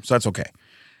wintertime. So that's okay.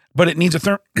 But it needs a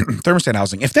thermostat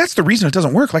housing. If that's the reason it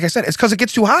doesn't work, like I said, it's because it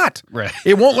gets too hot. Right.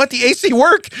 It won't let the AC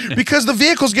work because the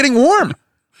vehicle's getting warm.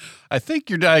 I think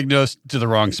you're diagnosed to the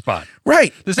wrong spot.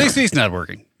 Right. This AC is not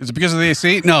working. Is it because of the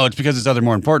AC? No, it's because it's other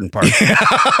more important parts.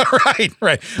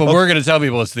 Right. But we're going to tell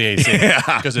people it's the AC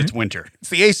because it's winter. It's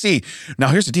the AC. Now,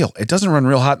 here's the deal. It doesn't run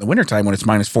real hot in the wintertime when it's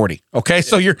minus 40. Okay?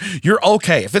 So you're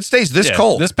okay. If it stays this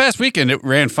cold. This past weekend, it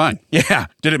ran fine. Yeah.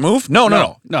 Did it move?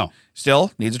 No.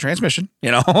 Still needs a transmission,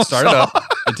 Started up.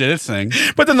 It did its thing.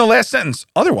 But then the last sentence,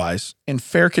 otherwise, in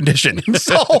fair condition.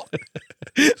 So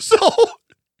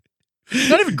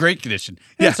not even great condition.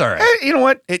 It's all right. You know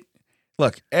what?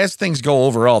 Look, as things go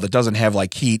overall, that doesn't have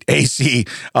like heat, AC,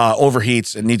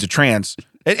 overheats, and needs a trans.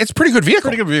 It's a pretty good vehicle.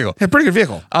 A pretty good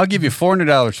vehicle. I'll give you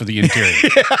 $400 for the interior.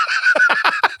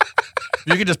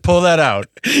 You can just pull that out.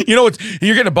 You're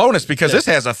getting a bonus because this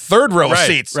has a third row of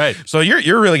seats. Right. So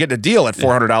you're really getting a deal at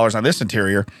 $400 on this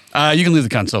interior. You can leave the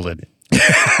console lid.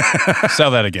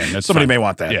 Sell that again. That's Somebody fine. may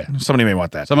want that. Yeah. Somebody may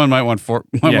want that. Someone might want four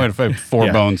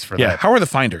bones for that. How are the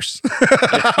finders?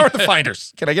 How are the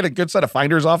finders? Can I get a good set of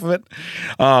finders off of it?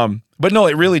 But no,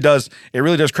 it really does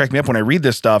crack me up when I read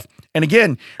this stuff. And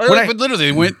again, but literally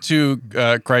they went to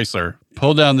Chrysler,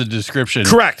 pulled down the description.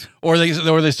 Correct. Or they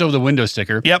still have the window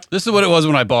sticker. Yep. This is what it was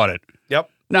when I bought it. Yep.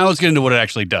 Now let's get into what it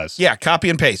actually does. Yeah, copy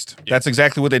and paste. That's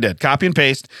exactly what they did. Copy and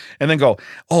paste, and then go,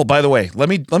 oh, by the way, let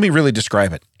me really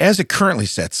describe it. As it currently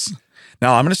sits.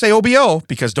 Now, I'm going to say OBO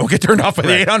because don't get turned off by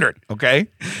the 800, okay?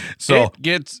 So it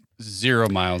gets 0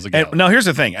 miles a gallon. Now, here's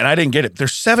the thing, and I didn't get it.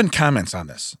 There's 7 comments on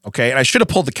this, okay? And I should have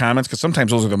pulled the comments because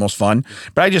sometimes those are the most fun,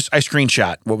 but I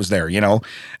screenshot what was there, And,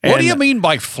 what do you mean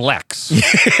by flex?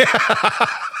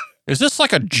 Is this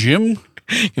like a gym?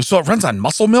 So it runs on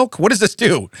muscle milk? What does this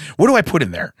do? What do I put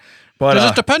in there? But,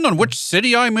 does it depend on which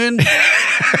city I'm in?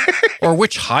 Or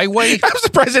which highway? I'm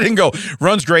surprised it didn't go,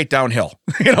 runs great downhill.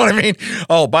 You know what I mean?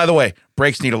 Oh, by the way,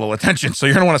 brakes need a little attention, so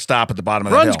you're going to want to stop at the bottom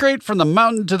of the hill. Runs great from the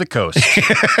mountain to the coast.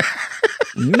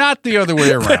 Not the other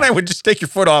way around. Then I would just take your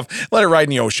foot off, let it ride in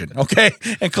the ocean, okay?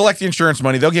 And collect the insurance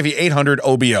money. They'll give you $800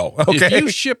 OBO, okay? If you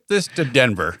ship this to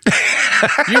Denver,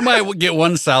 you might get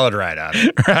one solid ride out of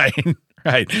it.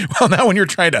 Right. Well, now when you're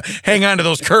trying to hang on to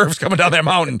those curves coming down that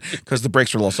mountain, because the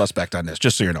brakes are a little suspect on this,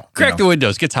 just so you know. Crack the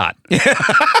windows. Gets hot.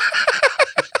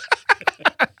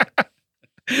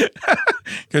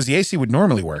 Because the AC would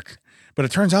normally work, but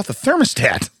it turns out the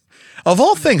thermostat, of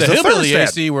all things, the thermostat.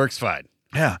 AC works fine.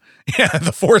 Yeah,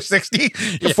 the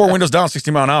 460, the 4 windows down, 60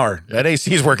 mile an hour. That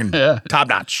AC is working top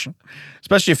notch,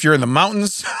 especially if you're in the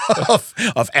mountains of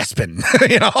Aspen,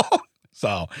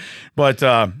 So, but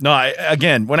no,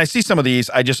 again, when I see some of these,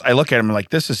 I look at them and I'm like,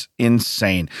 this is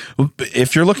insane.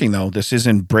 If you're looking, though, this is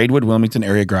in Braidwood, Wilmington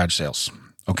area garage sales.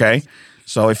 Okay.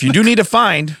 So if you do need to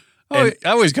find. I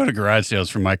always go to garage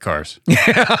sales for my cars.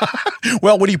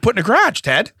 Well, what do you put in a garage,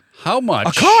 Ted? How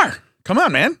much? A car. Come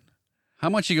on, man. How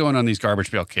much are you going on these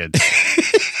garbage pail kids?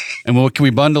 And can we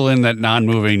bundle in that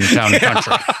non-moving town and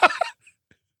country?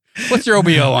 What's your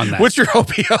OBO on that? What's your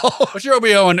OBO? What's your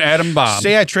OBO on Adam Bomb?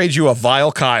 Say I trade you a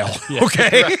Vile Kyle,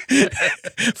 okay?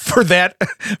 for that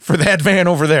van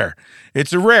over there.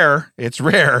 It's rare.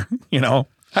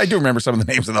 I do remember some of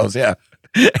the names of those, yeah.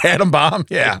 Adam Bomb,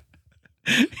 yeah.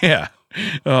 Yeah.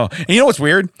 Oh, and you know what's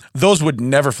weird? Those would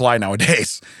never fly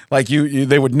nowadays. Like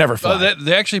they would never fly.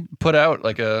 They actually put out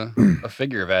like a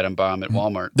figure of Adam Bomb at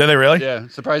Walmart. Did they really? Yeah.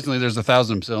 Surprisingly, there's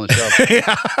 1,000 still on the shelf.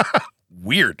 Yeah.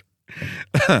 Weird.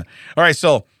 All right,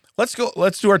 so let's do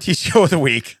our TCO of the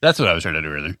week. That's what I was trying to do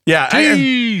earlier. Yeah.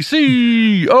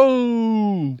 TCO.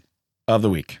 of the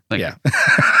week. Thank you.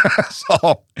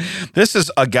 So this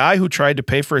is a guy who tried to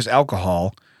pay for his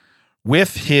alcohol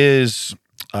with his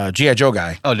G.I. Joe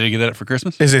guy. Oh, did he get that for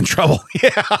Christmas? Is in trouble.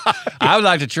 Yeah. I would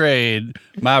like to trade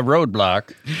my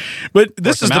roadblock But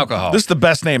this is alcohol. This is the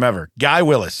best name ever. Guy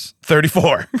Willis,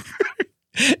 34,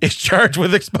 is charged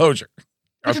with exposure.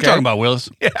 What you talking about, Willis?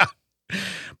 Yeah.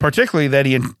 Particularly that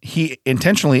he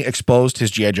intentionally exposed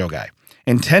his G.I. Joe guy,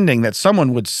 intending that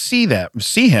someone would see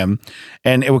him,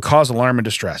 and it would cause alarm and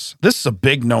distress. This is a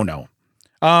big no-no.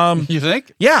 You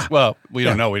think? Yeah. Well, we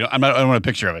don't know. I don't want a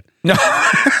picture of it. No.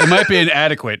 It might be an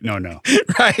adequate no.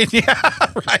 Right.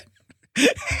 Yeah. Right.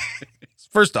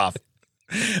 First off,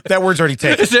 that word's already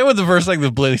taken. Is that what the first thing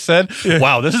that Blake said? Yeah.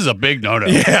 Wow, this is a big no.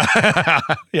 Yeah.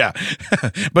 Yeah.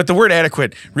 But the word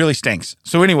adequate really stinks.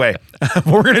 So anyway, what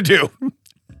we're going to do,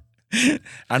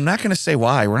 I'm not going to say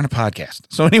why. We're on a podcast.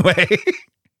 So anyway,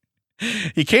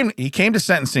 he came to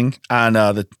sentencing on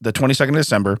the 22nd of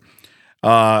December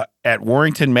at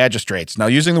Warrington Magistrates. Now,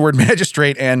 using the word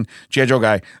magistrate and G.I. Joe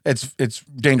guy, it's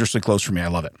dangerously close for me. I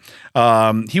love it.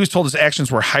 He was told his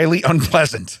actions were highly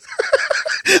unpleasant.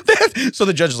 So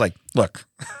the judge is like, look,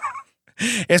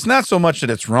 it's not so much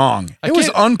that it's wrong. It was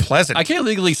unpleasant. I can't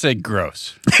legally say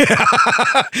gross.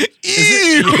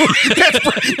 Ew.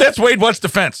 That's Wade What's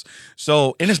defense.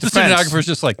 So in his the defense, stenographer's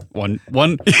just like one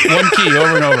key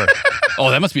over and over.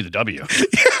 Oh, that must be the W.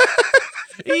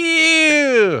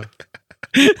 Ew.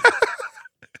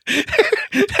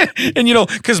 And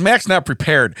because Mac's not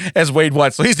prepared as Wade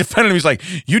Watts, so he's defending him. He's like,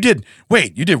 you did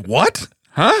what?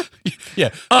 Huh? Yeah.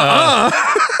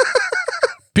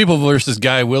 People versus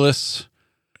Guy Willis.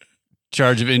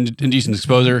 Charge of indecent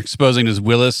exposure, exposing his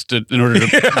Willis in order to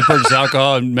purchase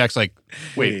alcohol. And Mac's like,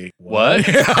 wait, what?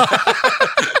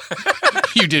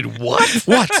 You did what?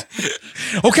 What?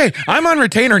 Okay, I'm on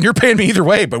retainer and you're paying me either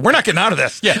way, but we're not getting out of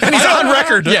this. Yeah. And he's on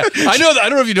record. Yeah. I know. I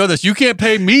don't know if you know this. You can't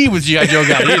pay me with G.I. Joe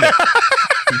guy either.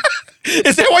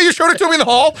 Is that why you showed it to me in the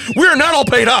hall? We're not all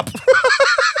paid up.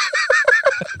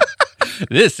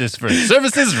 This is for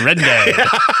services rendered. Yeah.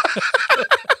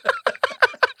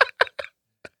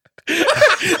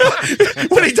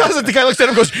 When he does it, the guy looks at him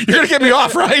and goes, you're going to get me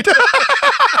off, right?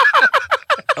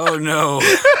 Oh, no.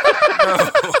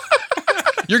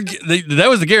 That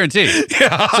was the guarantee.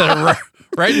 Yeah. Said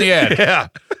right in the ad. Yeah.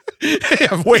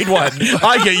 Wade what?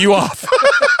 I get you off.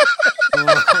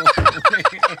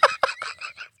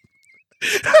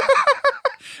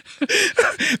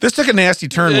 This took a nasty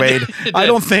turn, Wade. I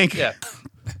don't think... Yeah.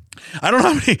 I don't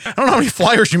know how many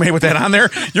flyers you made with that on there.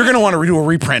 You're going to want to do a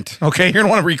reprint, okay? You're going to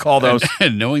want to recall those.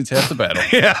 And knowing's half the battle.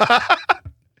 Yeah.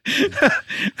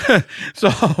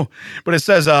 So, but it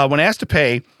says, when asked to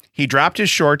pay, he dropped his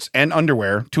shorts and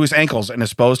underwear to his ankles and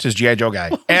exposed his G.I. Joe guy.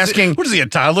 Asking, what is he, a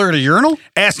toddler at a urinal?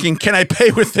 Asking, can I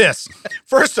pay with this?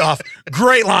 First off,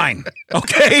 great line,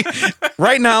 okay?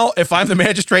 Right now, if I'm the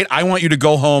magistrate, I want you to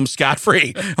go home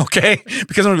scot-free, okay?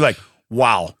 Because I'm going to be like,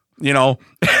 wow.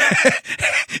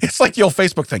 It's like the old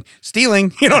Facebook thing.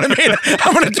 Stealing, you know what I mean?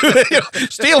 I'm going to do that.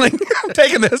 Stealing, I'm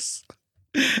taking this.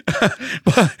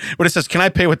 But it says, can I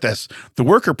pay with this? The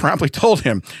worker promptly told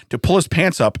him to pull his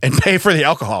pants up and pay for the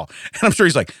alcohol. And I'm sure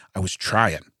he's like, I was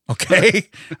trying, okay?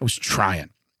 I was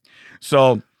trying.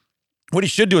 So what he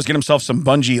should do is get himself some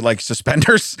bungee like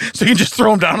suspenders so you can just throw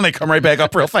them down and they come right back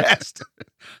up real fast.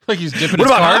 Like he's dipping his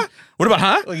card? What about,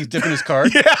 huh? Like he's dipping his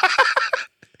card? Yeah.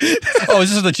 Oh,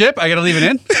 is this the chip? I got to leave it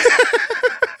in?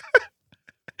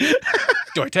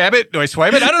 Do I tap it? Do I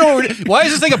swipe it? I don't know. Why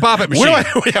is this thing a pop-it machine?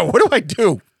 What do I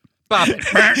do? Pop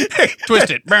it.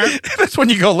 Twist it. That's when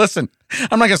you go, listen,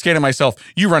 I'm not going to scan it myself.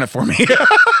 You run it for me.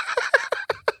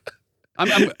 I'm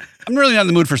really not in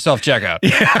the mood for self-checkout.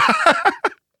 Yeah.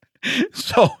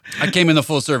 So I came in the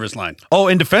full service line. Oh,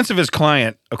 in defense of his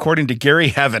client, according to Gary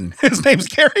Heaven, his name's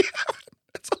Gary Heaven.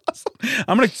 That's awesome.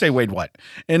 I'm going to say Wade What.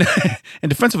 In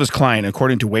defense of his client,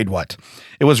 according to Wade What,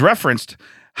 it was referenced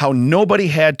how nobody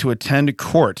had to attend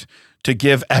court to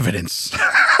give evidence.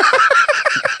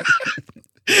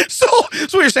 So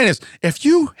what you're saying is, if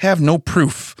you have no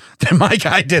proof that my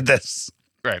guy did this,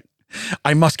 right,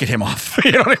 I must get him off.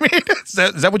 You know what I mean?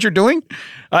 Is that what you're doing?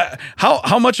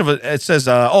 How much of it says?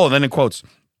 Then in quotes,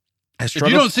 if you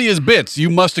don't see his bits, you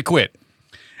must acquit.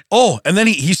 Oh, and then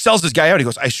he sells this guy out. He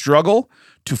goes, I struggle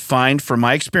to find, from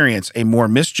my experience, a more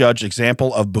misjudged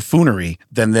example of buffoonery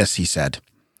than this, he said.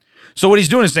 So what he's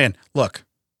doing is saying, look,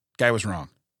 guy was wrong.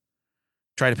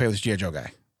 Try to pay with his G.I. Joe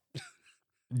guy.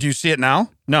 Do you see it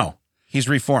now? No. He's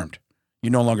reformed. You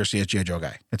no longer see his G.I. Joe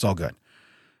guy. It's all good.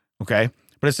 Okay?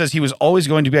 But it says he was always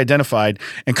going to be identified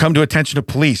and come to attention of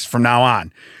police from now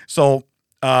on. So,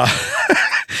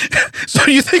 so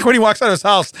do you think when he walks out of his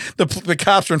house, the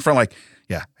cops are in front like,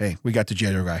 yeah, hey, we got the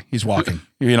G.I. Joe guy. He's walking.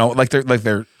 Like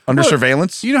they're under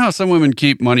surveillance. You know how some women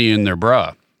keep money in their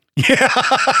bra? Yeah.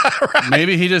 Right.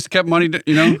 Maybe he just kept money,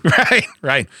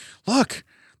 Right. Look,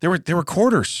 there were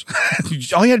quarters.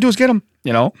 All you had to do is get them,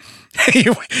 Hey,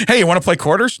 you want to play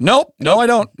quarters? Nope. No, I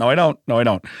don't.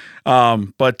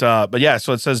 But yeah,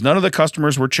 so it says none of the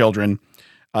customers were children.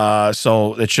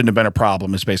 So it shouldn't have been a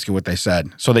problem is basically what they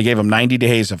said. So they gave him 90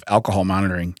 days of alcohol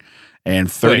monitoring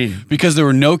and 30. Wait, because there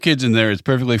were no kids in there, it's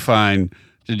perfectly fine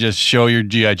to just show your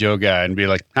G.I. Joe guy and be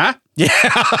like, huh? Yeah.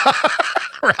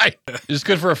 Right. Is this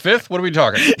good for a fifth? What are we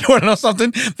talking? You want to know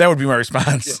something? That would be my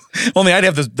response. Yeah. Only I'd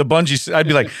have the bungee. I'd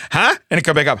be like, huh? And it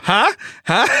come back up, huh?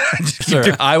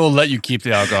 Sir, I will let you keep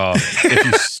the alcohol if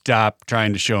you stop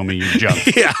trying to show me your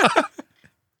junk. Yeah.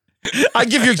 I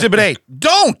give you Exhibit A.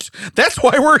 Don't. That's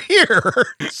why we're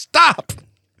here. Stop.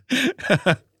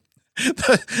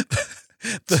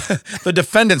 The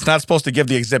defendant's not supposed to give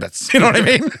the exhibits. You know what I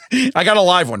mean? I got a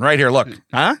live one right here. Look.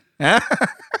 Huh?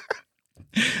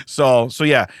 So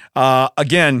yeah.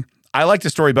 Again, I like the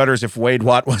story better as if Wade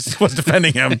Watt was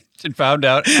defending him. And found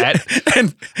out and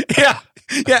and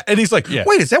he's like,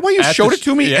 wait, is that why you showed it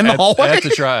to me in the hallway? At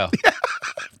the trial.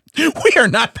 Yeah. We are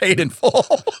not paid in full.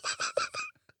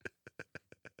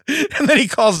 And then he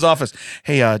calls his office.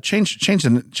 Hey, change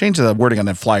the wording on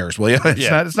the flyers, will you?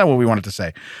 It's not what we wanted to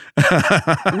say.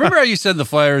 Remember how you said the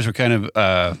flyers were kind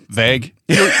of vague?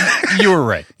 You were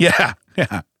right. Yeah.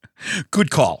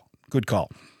 Good call.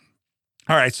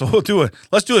 All right, so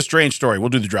let's do a strange story. We'll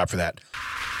do the drop for that.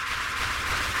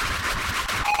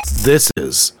 This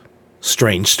is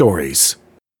Strange Stories. Is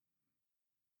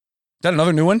that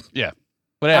another new one? Yeah.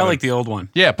 I like the old one.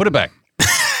 Yeah, put it back.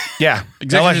 Yeah.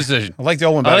 Executive decision. I like the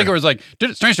old one better. I like it was like,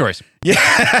 Strange Stories. Yeah.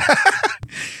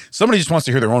 Somebody just wants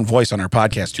to hear their own voice on our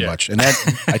podcast too much. And that,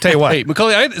 I tell you what. Hey,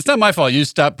 Macaulay, it's not my fault. You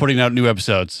stopped putting out new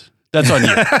episodes. That's on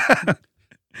you.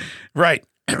 Right.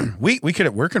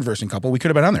 We're conversing couple. We could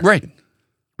have been on there. Right.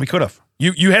 We could have.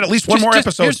 You had at least one more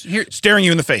episode staring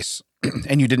you in the face.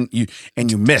 And you didn't, you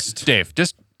missed. Dave,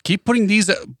 just keep putting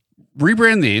these,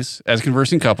 rebrand these as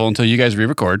Conversing Couple until you guys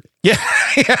re-record. Yeah.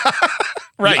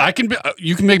 Right.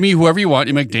 You can make me whoever you want.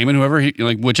 You make Damon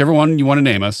whichever one you want to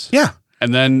name us. Yeah.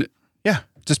 And then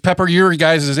just pepper your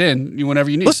guys in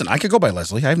whenever you need. Listen, I could go by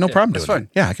Leslie. I have no problem doing it. That's fine.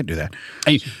 Yeah, I could do that.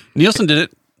 Hey, Nielsen did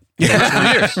it.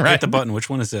 Yeah. Years. Right. Hit the button. Which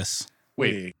one is this?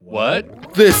 Wait,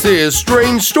 what? This is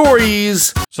Strange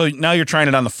Stories. So now you're trying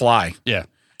it on the fly. Yeah.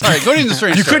 All right, go into the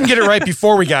strange. You couldn't get it right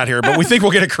before we got here, but we think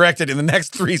we'll get it corrected in the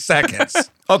next 3 seconds.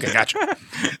 Okay, gotcha.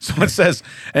 So it says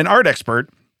an art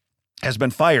expert has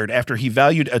been fired after he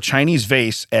valued a Chinese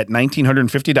vase at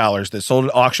 $1,950 that sold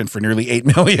at auction for nearly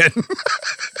 $8 million.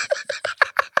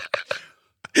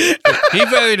 He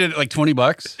valued it at like $20,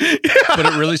 but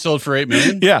it really sold for $8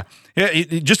 million. Yeah,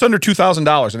 just under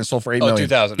 $2,000, and it sold for $8 million.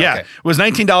 $2,000. Yeah, okay. It was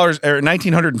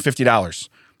 $1,950.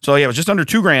 So yeah, it was just under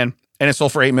 $2,000, and it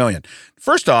sold for $8 million.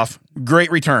 First off, great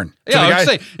return. Yeah, I would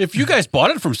say if you guys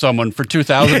bought it from someone for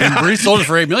 $2,000 and resold it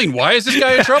for $8 million, why is this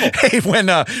guy in trouble? Hey, when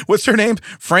what's their name?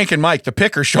 Frank and Mike, the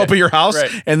pickers, show up at your house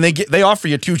and they offer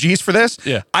you 2 G's for this.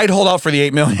 Yeah, I'd hold out for the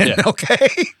 $8 million. Yeah. Okay,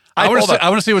 I want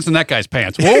to see what's in that guy's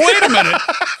pants. Well, wait a minute.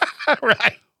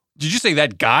 Right. Did you say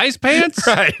that guy's pants?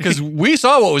 Right. Because we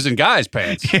saw what was in guy's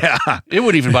pants. Yeah. It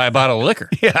wouldn't even buy a bottle of liquor.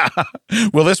 Yeah.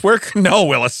 Will this work? No,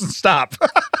 Willis. Stop.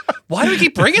 Why do we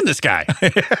keep bringing this guy?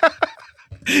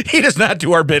 He does not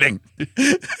do our bidding.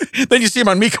 Then you see him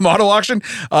on Mecum Auto Auction.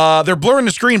 They're blurring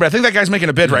the screen, but I think that guy's making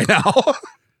a bid right now.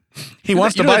 He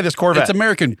wants to buy this Corvette. It's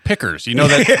American Pickers. You know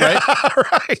that, right?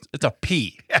 Right. It's a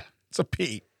P. Yeah, it's a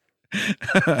P.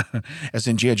 As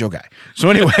in G.I. Joe guy.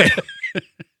 So anyway...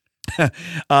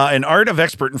 an art of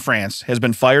expert in France has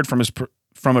been fired from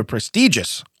a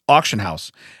prestigious auction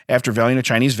house after valuing a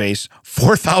Chinese vase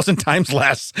 4,000 times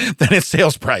less than its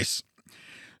sales price.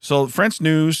 So French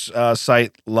news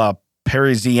site La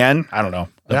Parisienne, I don't know.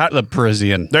 The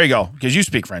Parisian. There you go, because you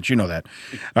speak French. You know that.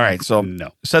 All right, so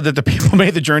said that the people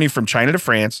made the journey from China to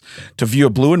France to view a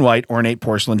blue and white ornate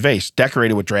porcelain vase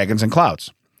decorated with dragons and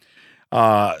clouds.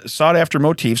 Sought after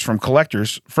motifs from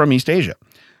collectors from East Asia.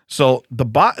 So the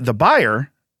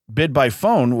buyer bid by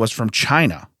phone was from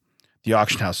China, the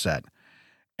auction house said.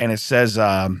 And it says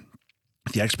the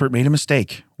expert made a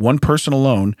mistake. One person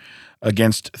alone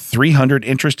against 300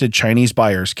 interested Chinese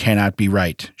buyers cannot be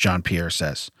right, Jean-Pierre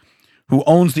says, who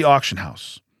owns the auction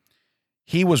house.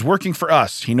 He was working for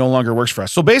us. He no longer works for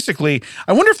us. So basically,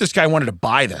 I wonder if this guy wanted to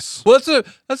buy this. Well,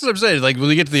 that's what I'm saying. Like when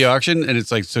you get to the auction and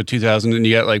it's like, so 2,000 and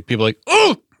you got like people like,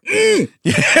 oh, Yeah.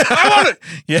 I want it.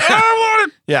 Yeah. I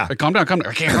want it. Yeah. Like, calm down.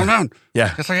 I can't calm down.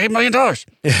 Yeah. It's like $8 million.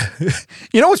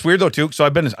 You know what's weird though too? So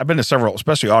I've been to several,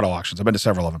 especially auto auctions. I've been to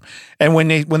several of them. And when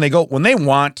they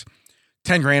want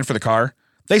 10 grand for the car,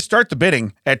 they start the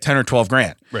bidding at 10 or 12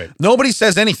 grand. Right. Nobody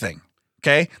says anything.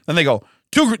 Okay. Then they go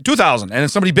 2,000 and then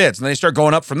somebody bids and they start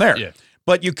going up from there. Yeah.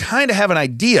 But you kind of have an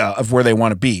idea of where they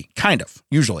want to be, kind of,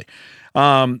 usually.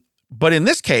 But in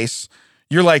this case,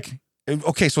 you're like,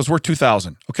 okay, so it's worth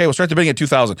 2,000. Okay, we'll start the bidding at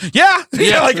 2,000. Yeah.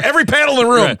 Yeah. Like every panel in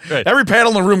the room, Right. every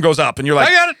panel in the room goes up and you're like,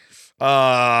 I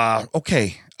got it.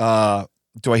 Okay.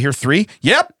 Do I hear 3?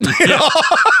 Yep. You know?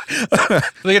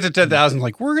 They get to 10,000.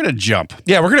 Like, we're going to jump.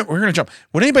 Yeah, we're gonna jump.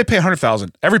 Would anybody pay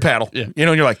 100,000 every paddle? Yeah. You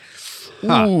know, and you're like,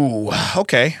 ooh,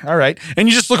 okay, all right. And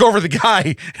you just look over the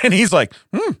guy, and he's like,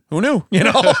 who knew? You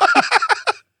know.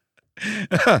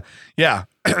 Yeah.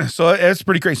 So it's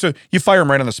pretty great. So you fire him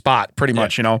right on the spot, pretty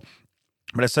much. You know.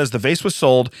 But it says the vase was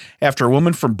sold after a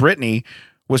woman from Brittany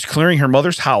was clearing her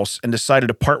mother's house and decided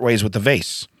to part ways with the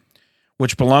vase,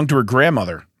 which belonged to her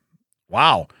grandmother.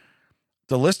 Wow.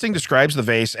 The listing describes the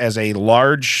vase as a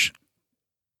large,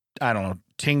 I don't know,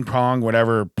 ting pong,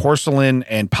 whatever, porcelain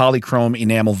and polychrome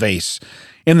enamel vase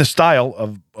in the style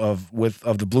of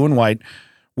the blue and white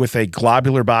with a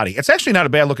globular body. It's actually not a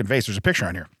bad looking vase. There's a picture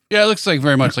on here. Yeah, it looks like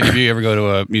very much like if you ever go to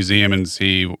a museum and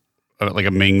see like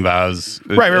a Ming vase.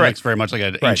 Right. It looks very much like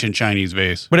an ancient Chinese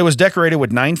vase. But it was decorated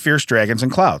with 9 fierce dragons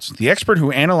and clouds. The expert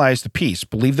who analyzed the piece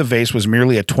believed the vase was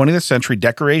merely a 20th century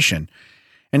decoration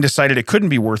and decided it couldn't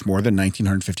be worth more than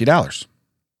 $1,950.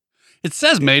 It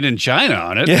says made in China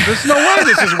on it. Yeah. There's no way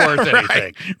this is worth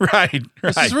anything. Right.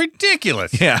 This is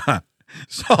ridiculous. Yeah.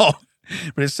 So,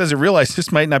 but it says it realized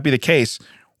this might not be the case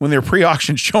when their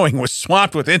pre-auction showing was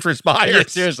swamped with interest buyers. Yeah,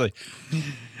 seriously.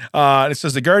 It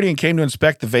says the Guardian came to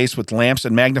inspect the vase with lamps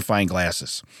and magnifying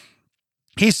glasses.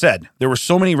 He said there were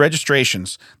so many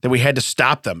registrations that we had to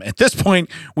stop them. At this point,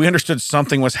 we understood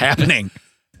something was happening.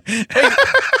 Hey,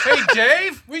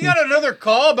 Dave, we got another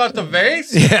call about the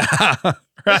vase. Yeah.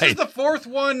 Right. This is the 4th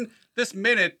one this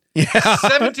minute. Yeah.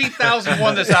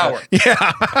 17,001 this hour.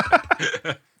 Yeah.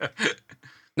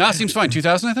 No, it seems fine.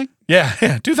 2,000, I think.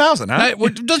 Yeah. 2,000, huh?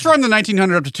 Let's run the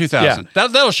 1,900 up to 2,000. Yeah.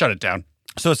 That'll shut it down.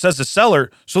 So it says the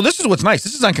seller. So this is what's nice.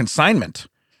 This is on consignment.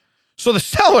 So the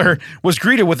seller was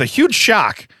greeted with a huge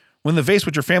shock when the vase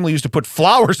which your family used to put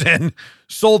flowers in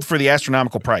sold for the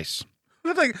astronomical price.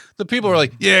 Like the people are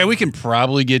like, yeah, we can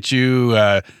probably get you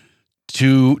to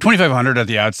 2,500 at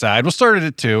the outside. We'll start it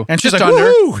at 2. And she's just like, under.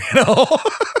 woo, you know.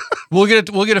 We'll get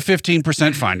a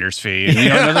 15% finder's fee and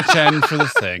another 10 for the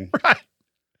thing. Right.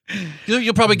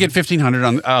 You'll probably get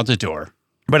 1,500 out the door.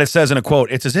 But it says in a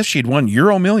quote, it's as if she'd won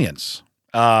Euro Millions.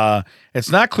 It's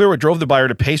not clear what drove the buyer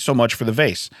to pay so much for the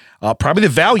vase. Probably the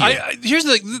value. Here's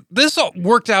the thing. This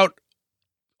worked out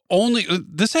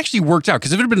this actually worked out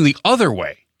because if it had been the other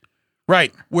way,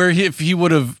 right, where if he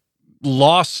would have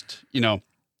lost,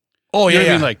 oh yeah,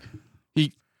 I mean, like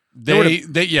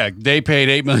they paid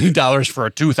 $8 million for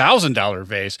a $2,000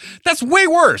 vase. That's way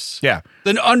worse. Yeah.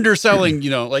 Than underselling,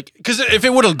 because if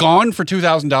it would have gone for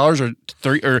 $2,000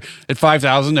 or at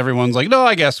 $5,000, everyone's like, no,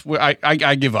 I guess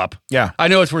I give up. Yeah. I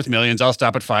know it's worth millions. I'll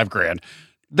stop at $5,000.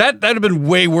 That'd have been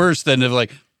way worse than if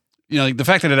like the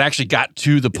fact that it actually got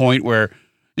to the point where,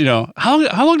 how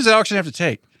long does that auction have to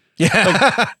take?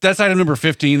 Yeah. Like, that's item number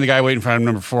 15. The guy waiting for item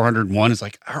number 401 is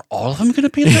like, are all of them going to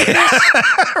be like this?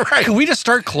 Right. Can we just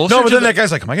start closer? No, but then that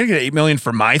guy's like, am I going to get $8 million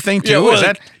for my thing too? Yeah, well,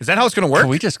 is that how it's going to work? Can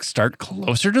we just start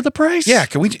closer to the price? Yeah.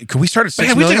 Can we start at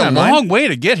 $6 million? We took a online? long way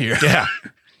to get here. Yeah.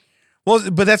 Well,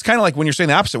 but that's kind of like when you're saying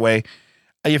the opposite way.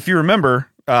 If you remember,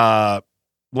 2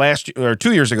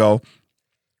 years ago,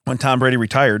 when Tom Brady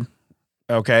retired,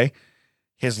 okay,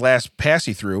 his last pass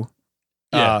he threw,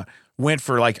 went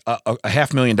for like a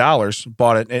 $500,000.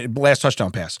 Bought it last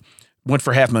touchdown pass, went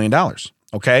for $500,000.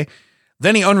 Okay,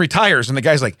 then he unretires, and the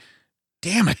guy's like,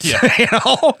 "Damn it!" Yeah.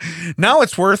 Now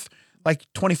it's worth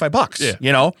like $25.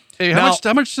 Yeah. Hey,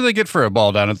 how much do they get for a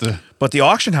ball down at the? But the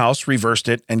auction house reversed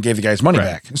it and gave the guy's money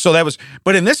back. So that was.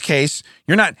 But in this case,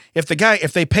 you're not. If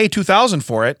they pay $2,000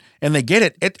 for it and they get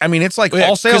it, it's like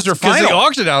all sales are final. Because the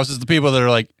auction house is the people that are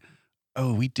like,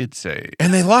 oh, we did say.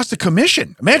 And they lost the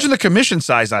commission. Imagine the commission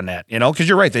size on that, because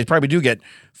you're right. They probably do get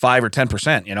 5 or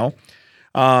 10%,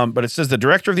 But it says the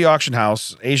director of the auction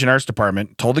house, Asian Arts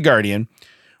Department, told The Guardian,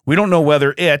 we don't know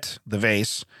whether the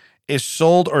vase, is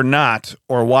sold or not,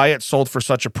 or why it sold for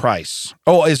such a price.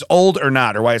 Oh, is old or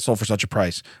not, or why it sold for such a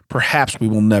price. Perhaps we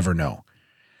will never know.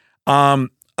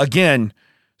 Again,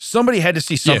 somebody had to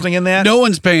see something in that. No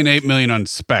one's paying $8 million on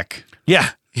spec. Yeah.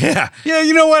 Yeah,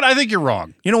 you know what? I think you're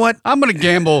wrong. You know what? I'm going to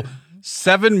gamble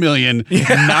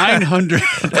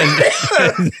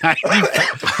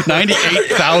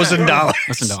 $7,998,000.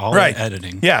 Listen to all Right. that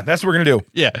editing. Yeah, that's what we're gonna do.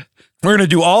 Yeah. We're gonna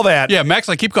do all that. Yeah, Max,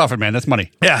 like, keep coughing, man. That's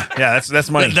money. Yeah, that's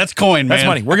money. That's coin, man. That's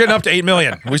money. We're getting up to 8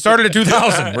 million. We started at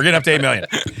 2,000. We're getting up to 8 million.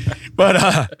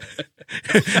 But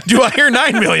do I hear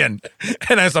 9 million?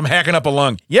 And as I'm hacking up a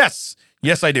lung, yes,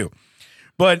 I do.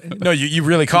 But no, you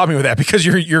really caught me with that because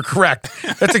you're correct.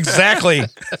 That's exactly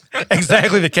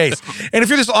the case. And if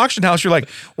you're this auction house, you're like,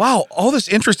 wow, all this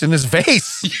interest in this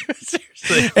vase.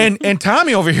 Seriously. And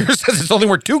Tommy over here says it's only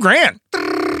worth $2,000.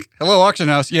 Hello, auction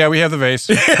house. Yeah, we have the vase.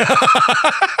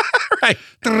 Right.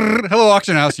 Hello,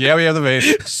 auction house. Yeah, we have the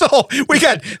vase. So we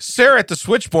got Sarah at the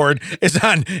switchboard is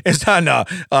on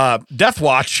death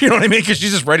watch. You know what I mean? Because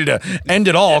she's just ready to end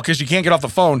it all because she can't get off the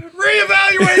phone.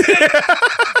 Reevaluate it.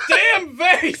 Damn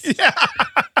vase. Yeah.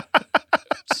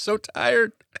 So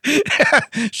tired.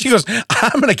 She goes,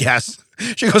 I'm gonna guess.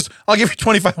 She goes, I'll give you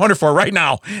 $2,500 for it right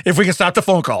now if we can stop the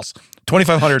phone calls.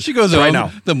 $2,500. She goes right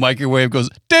now. The microwave goes,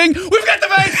 ding. We've got the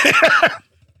vase.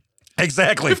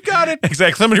 Exactly. We've got it.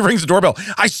 Exactly. Somebody rings the doorbell.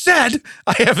 I said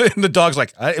I have it, and the dog's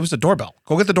like, it was the doorbell.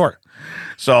 Go get the door.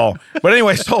 So, but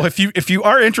anyway, so if you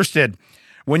are interested,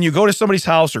 when you go to somebody's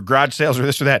house or garage sales or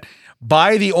this or that,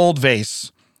 buy the old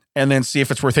vase and then see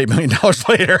if it's worth $8 million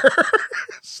later.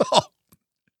 So,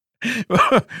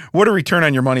 what a return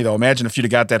on your money, though. Imagine if you'd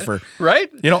have got that for right.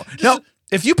 Now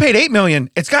if you paid $8 million,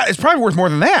 it's probably worth more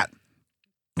than that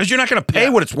because you're not going to pay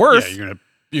what it's worth.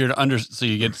 Yeah, so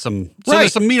you get some. So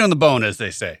there's some meat on the bone, as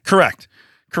they say. Correct.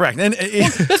 And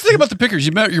that's the thing about the pickers.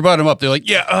 You brought them up. They're like,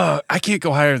 I can't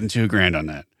go higher than $2,000 on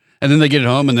that. And then they get it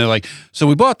home and they're like, so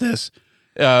we bought this.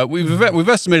 We've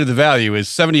estimated the value is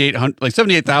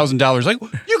 $78,000. Like,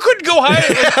 you couldn't go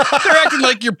higher. Like, they're acting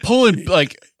like you're pulling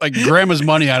like grandma's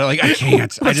money out of it. Like, I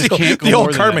can't. I just can't go the more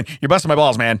old than Cartmen. that. You're busting my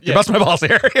balls, man. You're busting my balls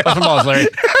here. Bust my balls, Larry.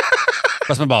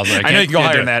 Bust my balls, Larry. I know you can go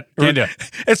higher than that. Can't do it.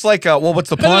 It's like, what's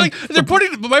the point?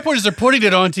 My point is they're putting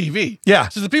it on TV. Yeah.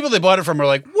 So the people they bought it from are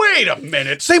like, wait a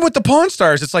minute. Same with the Pawn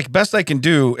Stars. It's like, best I can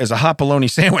do is a hot bologna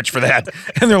sandwich for that.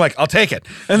 And they're like, I'll take it.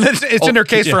 And then it's in their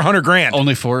case for $100,000.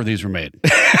 Only 4 of these were made.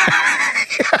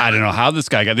 I don't know how this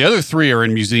guy got. The other 3 are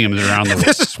in museums around the world.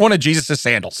 This is one of Jesus'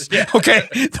 sandals. Yeah. Okay.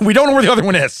 We don't know where the other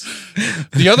one is.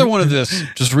 The other one of this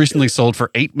just recently sold for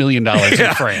 $8 million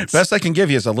in France. Best I can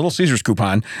give you is a Little Caesars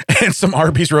coupon and some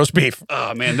Arby's roast beef.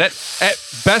 Oh, man. That at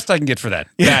best I can get for that.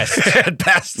 Best. At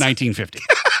best. 1950.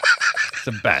 It's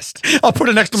the best. I'll put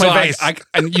it next to my vase.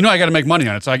 And I got to make money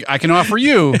on it. So I can offer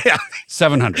you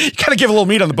 $700. You got to give a little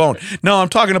meat on the bone. No, I'm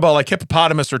talking about like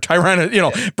hippopotamus or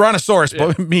brontosaurus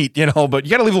meat, but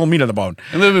you got to leave a little meat on the bone.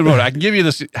 And leave it alone. I can give you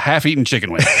this half-eaten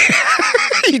chicken wing.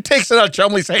 He takes it out of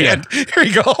Chumley's hand. Yeah. Here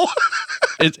you go.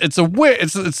 It's the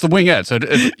wingette. So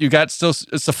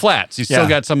it's the flats. You still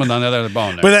got some on the other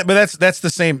bone there. But that's the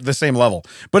same level.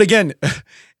 But again,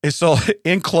 so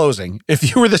in closing, if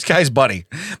you were this guy's buddy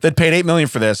that paid $8 million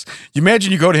for this, you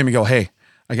imagine you go to him and go, hey,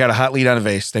 I got a hot lead on a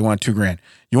vase. They want $2,000.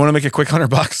 You want to make a quick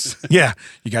 $100? Yeah.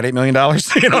 You got $8 million?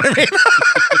 You know what I mean?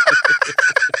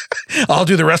 I'll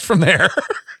do the rest from there.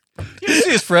 You see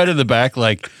his friend in the back,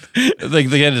 like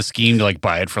they had a scheme to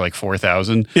buy it for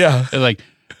 $4,000. Yeah. And like,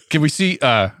 can we see?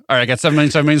 All right, I got $7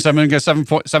 million, got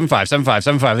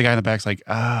 7.75. The guy in the back's like,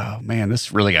 oh man,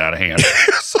 this really got out of hand.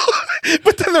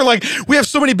 But then they're like, we have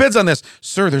so many bids on this.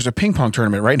 Sir, there's a ping pong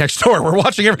tournament right next door. We're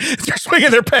watching they're swinging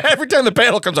their every time the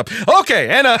panel comes up. Okay,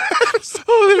 and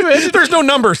there's no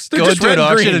numbers. They're going just to red an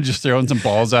and auction green. and just throwing some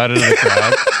balls out into the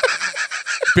crowd.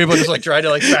 People just trying to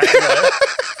back it up.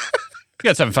 We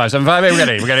got 7.5, 7.5. Hey, we got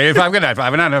 8. We got 8.5. We got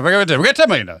 9.5. 9. We got 10. We got $10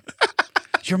 million.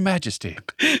 Your Majesty.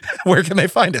 Where can they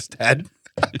find us, Ted?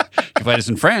 You can find us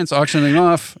in France, auctioning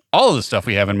off all of the stuff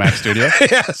we have in Mac Studio.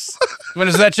 Yes. When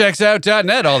it's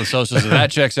thatchecksout.net, all the socials of That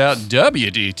Checks Out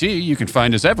WDT. You can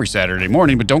find us every Saturday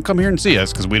morning, but don't come here and see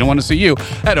us because we don't want to see you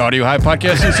at Audio High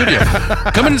Podcasting Studio.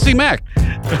 Come in and see Mac.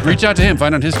 Reach out to him,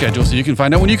 find out his schedule so you can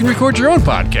find out when you can record your own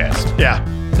podcast. Yeah.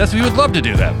 We would love to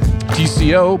do that.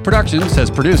 TCO Productions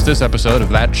has produced this episode of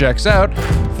That Checks Out.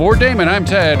 For Damon, I'm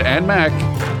Ted and Mac.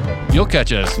 You'll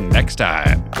catch us next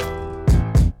time.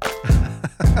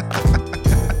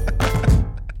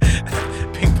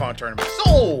 Ping pong tournament.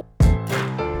 So.